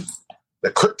the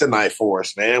kryptonite for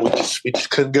us, man. We just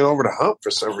couldn't get over the hump for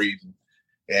some reason.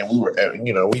 And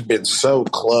we've been so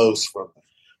close from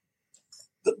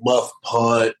the muff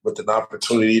punt with an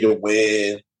opportunity to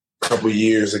win a couple of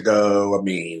years ago. I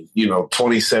mean,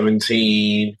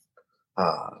 2017.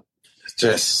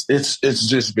 It's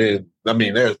just been. I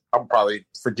mean, I'm probably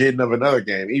forgetting of another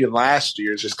game. Even last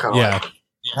year, it's just kind of like,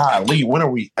 golly, when are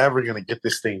we ever going to get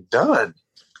this thing done?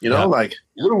 Like,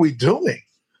 what are we doing?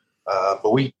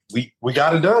 But we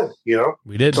got it done,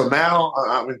 We did. So now,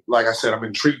 like I said, I'm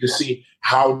intrigued to see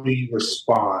how do you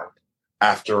respond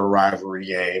after a rivalry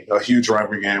game, a huge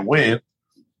rivalry game win.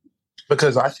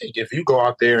 Because I think if you go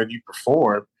out there and you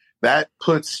perform, that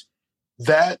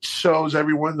shows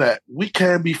everyone that we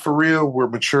can be for real. We're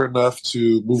mature enough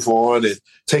to move on and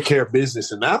take care of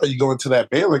business. And now you go into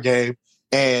that Baylor game,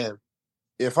 and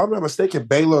if I'm not mistaken,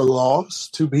 Baylor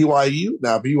lost to BYU.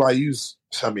 Now BYU's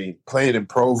playing in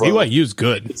Provo. BYU's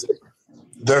good.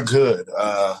 They're good.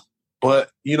 But,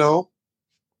 you're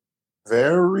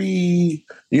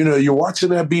watching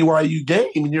that BYU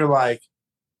game and you're like,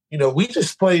 we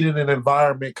just played in an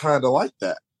environment kind of like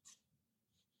that.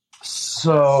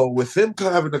 So with them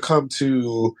having to come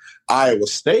to Iowa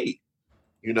State,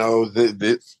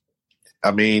 that's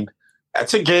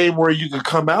a game where you can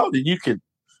come out and you can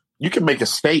make a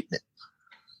statement.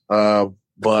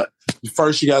 But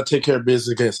first, you got to take care of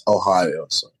business against Ohio.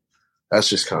 So that's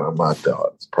just kind of my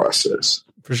thought process.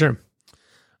 For sure.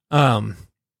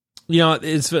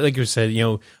 It's like you said,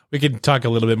 we could talk a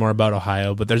little bit more about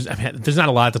Ohio, but there's not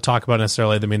a lot to talk about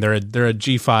necessarily. I mean, they're a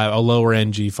G5, a lower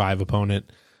end G5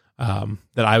 opponent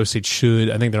that Iowa State should.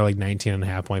 I think they're like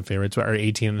 19.5 point favorites or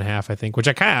 18.5, I think, which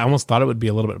I kind of almost thought it would be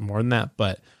a little bit more than that,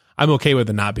 but I'm okay with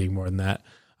it not being more than that.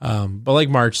 But like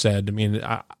March said, I mean,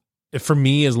 for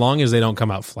me, as long as they don't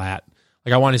come out flat,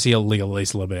 like I want to see at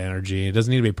least a little bit of energy. It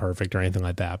doesn't need to be perfect or anything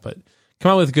like that, but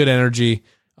come out with good energy,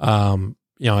 and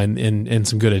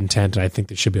some good intent. And I think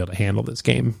they should be able to handle this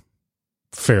game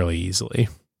fairly easily.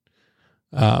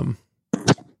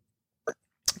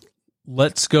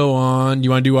 Let's go on. You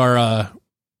want to do our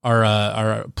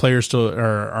players to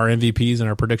our MVPs and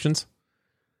our predictions?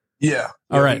 Yeah.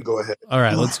 All right. Go ahead. All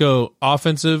right. Let's go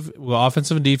offensive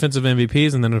and defensive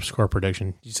MVPs, and then a score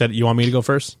prediction. You said you want me to go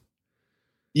first?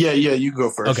 Yeah. You go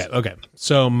first. Okay.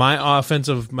 So our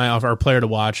player to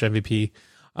watch MVP,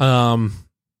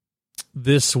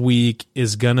 this week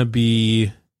is gonna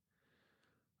be,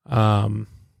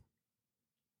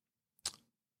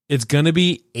 it's gonna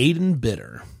be Aiden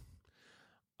Bitter.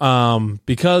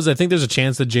 Because I think there's a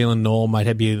chance that Jalen Knoll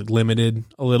might be limited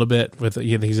a little bit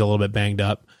he's a little bit banged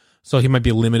up. So he might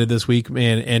be limited this week,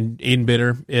 man. And Aiden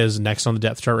Bitter is next on the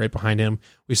depth chart right behind him.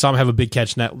 We saw him have a big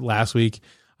catch net last week.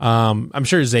 I'm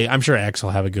sure X will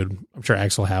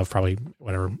have probably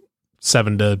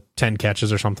 7 to 10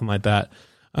 catches or something like that.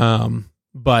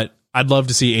 But I'd love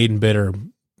to see Aiden Bitter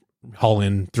haul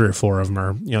in 3 or 4 of them,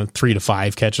 or 3 to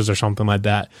 5 catches or something like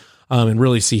that. And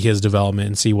really see his development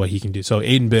and see what he can do. So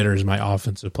Aiden Bitter is my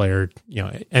offensive player,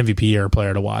 MVP or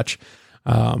player to watch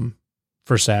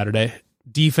for Saturday.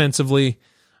 Defensively,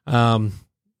 I'm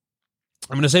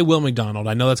going to say Will McDonald.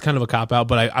 I know that's kind of a cop out,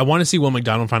 but I want to see Will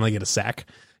McDonald finally get a sack.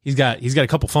 He's got a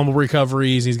couple fumble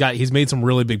recoveries. He's made some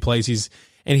really big plays. He's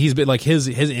been like his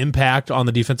impact on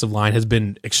the defensive line has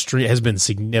been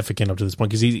significant up to this point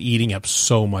because he's eating up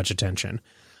so much attention.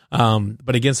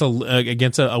 But against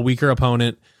a weaker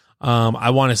opponent, I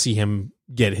want to see him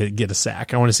get a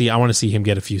sack. I want to see him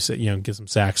get a few, get some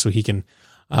sacks so he can.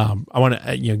 I want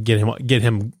to get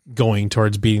him going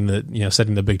towards beating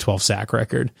setting the Big 12 sack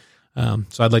record. So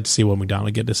I'd like to see Will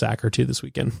McDonald get a sack or 2 this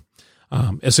weekend,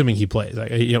 assuming he plays.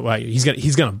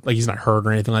 He's not hurt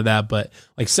or anything like that. But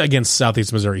like against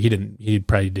Southeast Missouri, he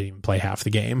probably didn't even play half the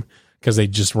game because they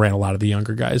just ran a lot of the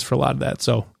younger guys for a lot of that.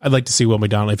 So I'd like to see Will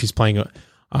McDonald if he's playing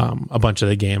a bunch of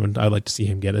the game, and I'd like to see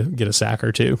him get a sack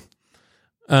or 2.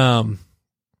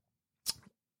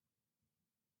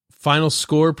 Final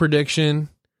score prediction.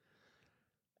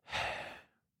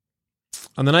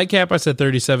 On the nightcap, I said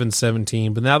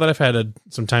 37-17, but now that I've had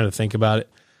some time to think about it,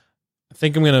 I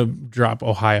think I'm going to drop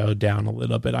Ohio down a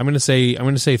little bit. I'm going to say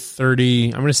 30.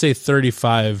 I'm going to say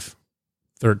 35-13.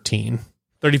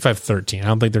 35-13. I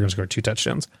don't think they're going to score 2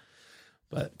 touchdowns,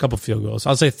 but a couple field goals.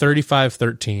 I'll say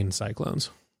 35-13 Cyclones.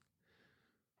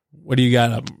 What do you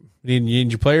got? You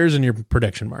need your players and your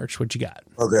prediction, March. What you got?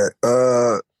 Okay.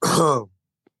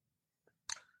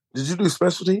 Did you do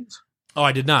special teams? Oh,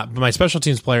 I did not. But my special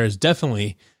teams player is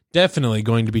definitely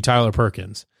going to be Tyler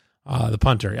Perkins, the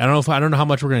punter. I don't know how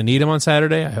much we're going to need him on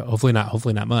Saturday. Hopefully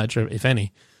not much, if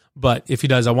any. But if he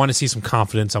does, I want to see some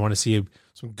confidence. I want to see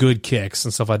some good kicks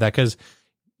and stuff like that. Because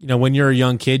when you're a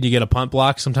young kid, you get a punt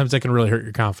block. Sometimes that can really hurt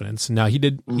your confidence. Now he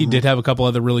did have a couple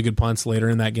other really good punts later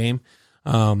in that game.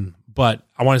 But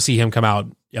I want to see him come out,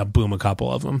 boom a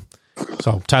couple of them.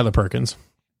 So Tyler Perkins.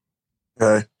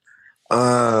 Okay.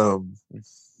 I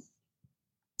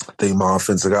think my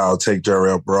offensive guy will take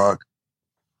Jarrell Brock.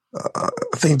 I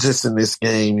think just in this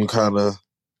game,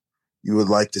 you would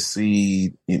like to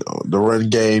see, the run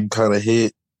game kind of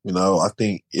hit. I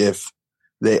think if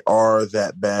they are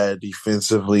that bad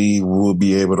defensively, we'll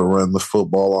be able to run the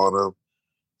football on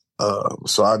them.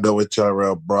 So I go with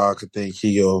Jarrell Brock. I think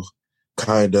he'll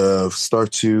kind of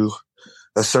start to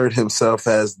assert himself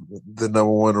as the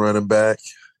number one running back.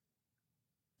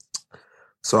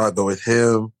 So I go with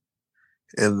him.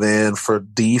 And then for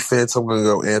defense, I'm going to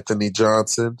go Anthony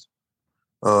Johnson.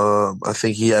 I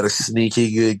think he had a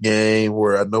sneaky good game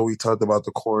where I know we talked about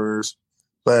the corners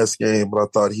last game, but I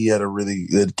thought he had a really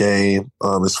good game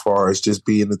as far as just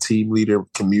being the team leader,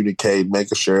 communicating,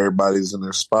 making sure everybody's in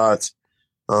their spots.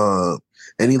 And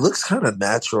he looks kind of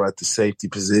natural at the safety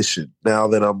position. Now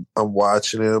that I'm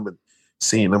watching him and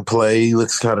seeing him play, he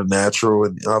looks kind of natural.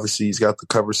 And obviously he's got the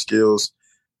cover skills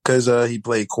because he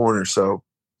played corner. So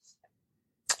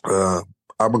I'm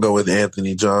going to go with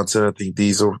Anthony Johnson. I think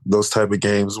these are those type of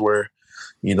games where,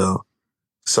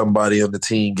 somebody on the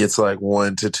team gets like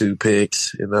 1 to 2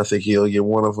 picks, and I think he'll get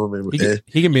one of them. And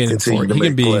he can be an enforcer.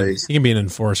 He can be an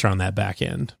enforcer on that back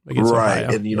end. Right.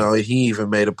 Ohio. And, he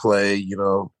even made a play, he did.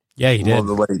 On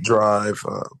the late drive,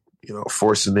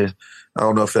 forcing it. I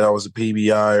don't know if that was a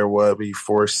PBI or what, but he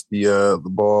forced the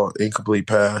ball, incomplete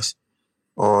pass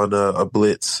on a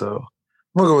blitz. So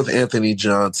I'm going to go with Anthony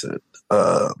Johnson.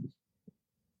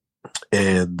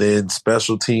 And then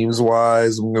special teams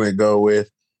wise, I'm going to go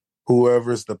with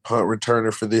whoever's the punt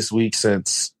returner for this week,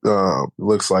 since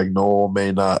looks like Noel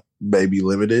may be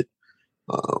limited.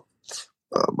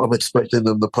 I'm expecting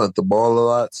them to punt the ball a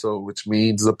lot, which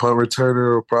means the punt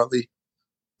returner will probably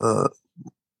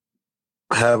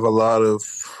have a lot of,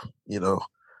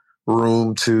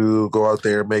 room to go out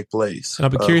there and make plays. I'll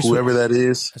be curious whoever that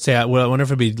is. I wonder if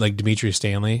it'd be like Demetrius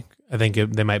Stanley. I think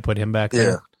they might put him back there.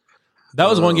 Yeah. That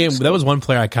was one game. That was one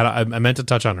player I meant to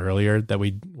touch on earlier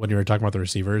when you were talking about the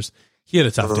receivers. He had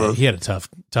a tough day. He had a tough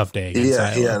day.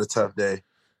 Yeah, he had a tough day.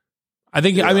 I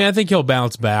think he'll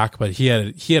bounce back, but he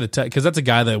had a tough, because that's a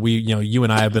guy that you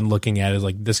and I have been looking at as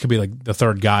like, this could be like the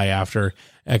third guy after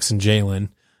X and Jalen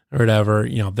or whatever.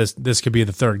 This could be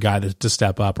the third guy to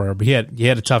step up. But he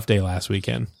had a tough day last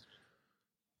weekend.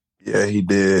 Yeah, he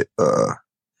did.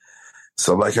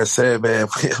 So like I said, man,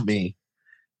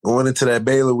 going into that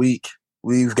Baylor week,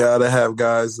 we've got to have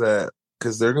guys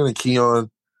because they're going to key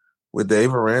on with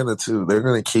Dave Aranda too. They're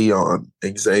going to key on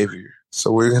Xavier.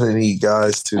 So we're going to need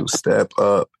guys to step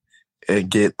up and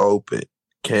get open.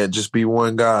 Can't just be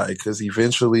one guy, because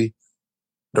eventually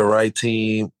the right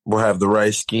team will have the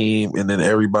right scheme, and then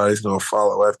everybody's going to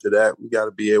follow after that. We got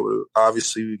to be able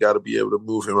to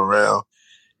move him around,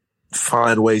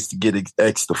 find ways to get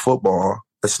X the football.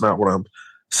 That's not what I'm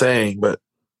saying, but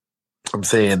I'm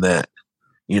saying that,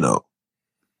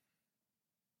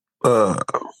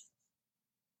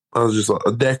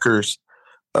 Deckers,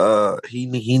 he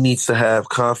needs to have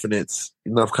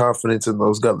enough confidence in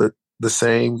those guys,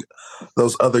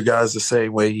 those other guys the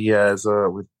same way he has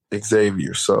with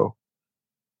Xavier. So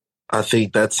I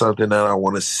think that's something that I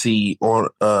want to see on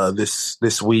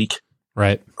this week,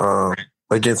 right?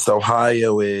 Against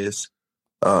Ohio is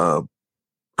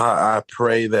I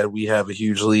pray that we have a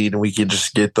huge lead and we can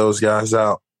just get those guys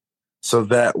out, so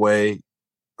that way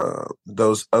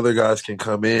those other guys can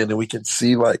come in and we can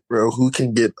see, like, bro, who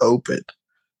can get open.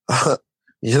 Like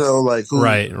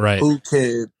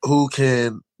who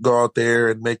can go out there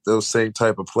and make those same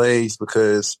type of plays,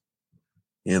 because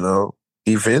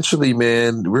eventually,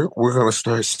 man, we're going to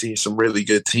start seeing some really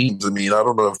good teams. I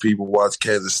don't know if people watched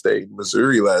Kansas State and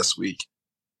Missouri last week,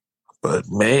 but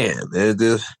man,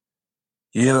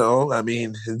 You know, I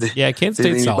mean, Yeah, Kansas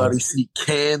did State's anybody solid. see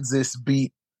Kansas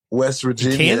beat West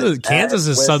Virginia? Kansas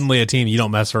is suddenly a team you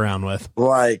don't mess around with.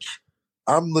 Like,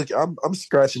 I'm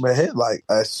scratching my head. Like,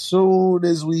 as soon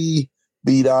as we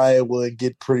beat Iowa and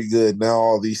get pretty good, now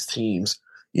all these teams,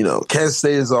 you know, Kansas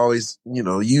State is always, you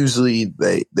know, usually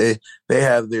they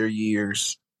have their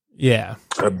years Yeah.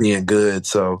 of being good.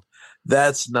 So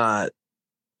that's not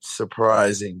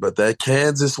surprising. But that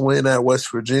Kansas win at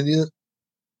West Virginia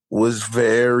was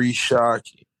very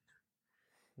shocking.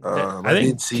 I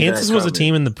think Kansas was a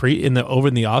team in the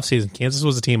offseason. Kansas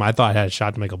was a team I thought had a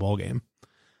shot to make a bowl game.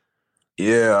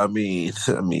 Yeah, I mean,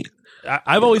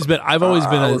 I've always been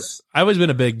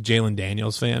a big Jalen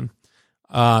Daniels fan.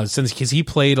 Since because he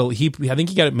played, I think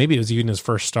he got it. Maybe it was even his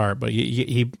first start, but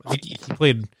he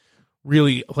played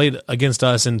against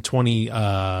us in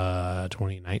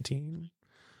 2019.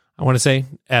 I want to say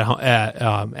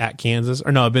at Kansas,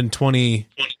 or no, it'd been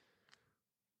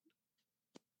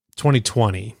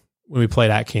 2020 when we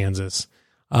played at Kansas.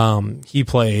 He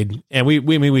played, and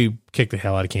we kicked the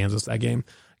hell out of Kansas that game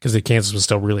because Kansas was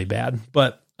still really bad.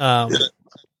 But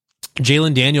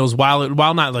Jalen Daniels,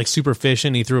 while not like super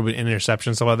efficient, he threw an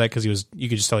interception, stuff like that, because you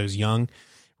could just tell he was young.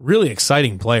 Really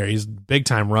exciting player. He's a big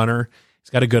time runner. He's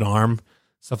got a good arm,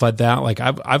 stuff like that. Like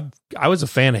I was a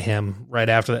fan of him right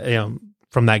after that, you know,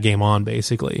 from that game on,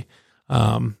 basically.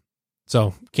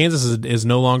 So Kansas is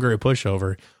no longer a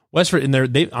pushover. Westford, and they're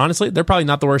probably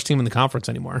not the worst team in the conference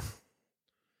anymore.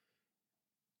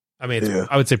 I mean,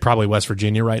 I would say probably West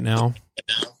Virginia right now.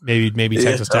 Maybe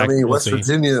Texas Tech. I mean, West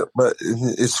Virginia, but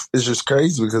it's just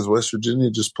crazy because West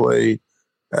Virginia just played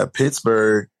at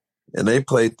Pittsburgh and they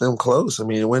played them close. I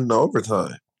mean, it went in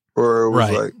overtime, or it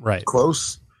was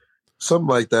close, something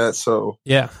like that. So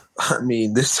yeah, I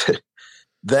mean,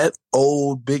 that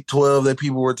old Big 12 that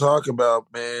people were talking about,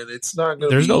 man, it's not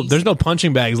going to. There's no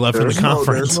punching bags left in the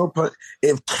conference.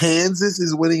 If Kansas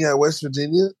is winning at West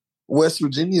Virginia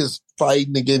is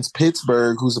fighting against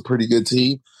Pittsburgh, who's a pretty good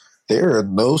team. There are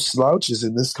no slouches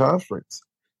in this conference.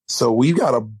 So we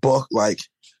got to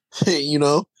you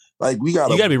know, like we got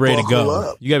to. You got to be ready to go.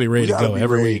 Up. You got to be ready to go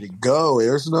every week. To go.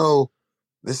 There's no.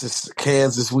 This is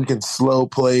Kansas. We can slow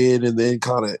play it and then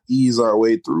kind of ease our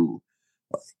way through.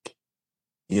 Like,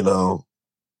 you know,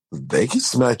 they can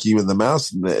smack you in the mouth,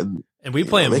 and we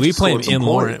play them. We play them in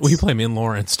Lawrence. We play them in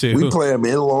Lawrence too. We play them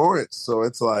in Lawrence, so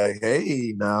it's like,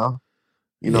 hey, now,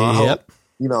 you know, I hope,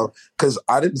 you know, because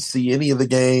I didn't see any of the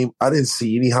game. I didn't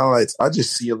see any highlights. I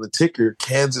just see on the ticker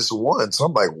Kansas won. So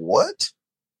I'm like, what?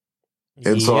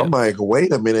 And so I'm like,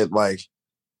 wait a minute, like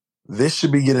this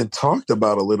should be getting talked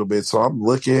about a little bit. So I'm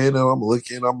looking.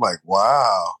 I'm like,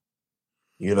 wow,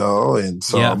 you know, and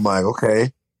so I'm like,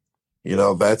 okay, you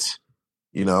know, that's.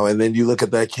 You know, and then you look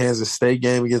at that Kansas State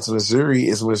game against Missouri.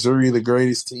 Is Missouri the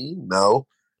greatest team? No,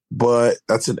 but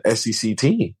that's an SEC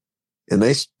team, and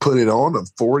they put it on them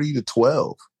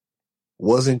 40-12.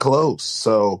 Wasn't close.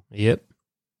 So,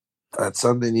 that's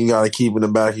something you got to keep in the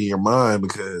back of your mind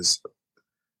because,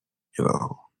 you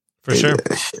know, for sure.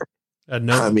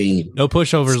 No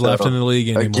pushovers left in the league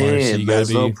anymore. Again, so you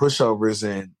there's no pushovers,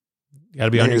 and you got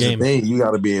to be on your game. You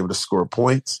got to be able to score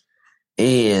points,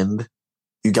 and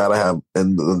you got to have,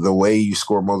 and the way you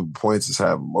score multiple points is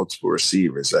have multiple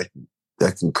receivers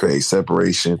that can create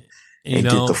separation and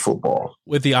get the football.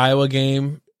 With the Iowa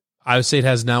game, Iowa State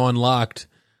has now unlocked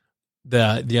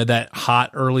that hot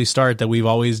early start that we've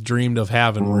always dreamed of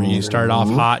having, where you start off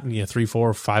hot and 3,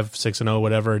 4, 5, 6-0,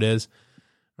 whatever it is,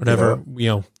 you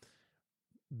know.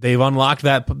 They've unlocked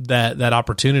that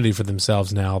opportunity for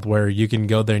themselves now, where you can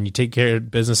go there and you take care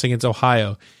of business against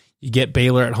Ohio. You get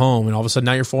Baylor at home, and all of a sudden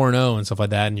now you're 4-0 and stuff like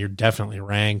that, and you're definitely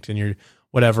ranked, and you're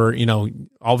whatever, you know,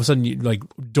 all of a sudden like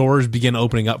doors begin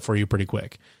opening up for you pretty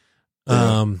quick.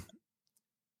 And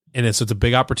it's a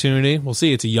big opportunity. We'll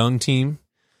see. It's a young team,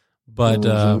 but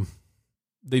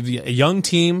they've a young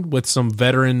team with some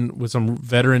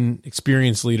veteran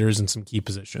experienced leaders in some key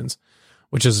positions,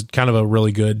 which is kind of a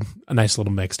nice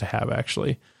little mix to have,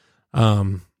 actually.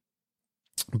 But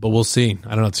we'll see. I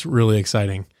don't know. It's really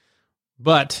exciting.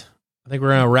 But I think we're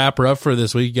going to wrap her up for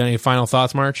this week. You got any final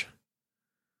thoughts, March?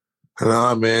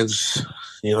 Nah, man. Just,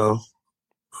 you know.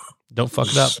 Don't fuck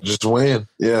it up. Just win.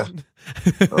 Yeah.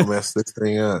 Don't mess this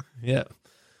thing up. Yeah.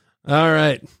 All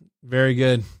right. Very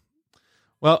good.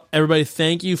 Well, everybody,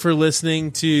 thank you for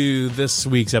listening to this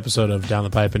week's episode of Down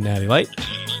the Pipe and Natty Light.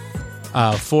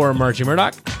 For Marchie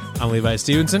Murdoch, I'm Levi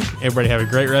Stevenson. Everybody have a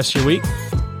great rest of your week.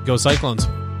 Go Cyclones.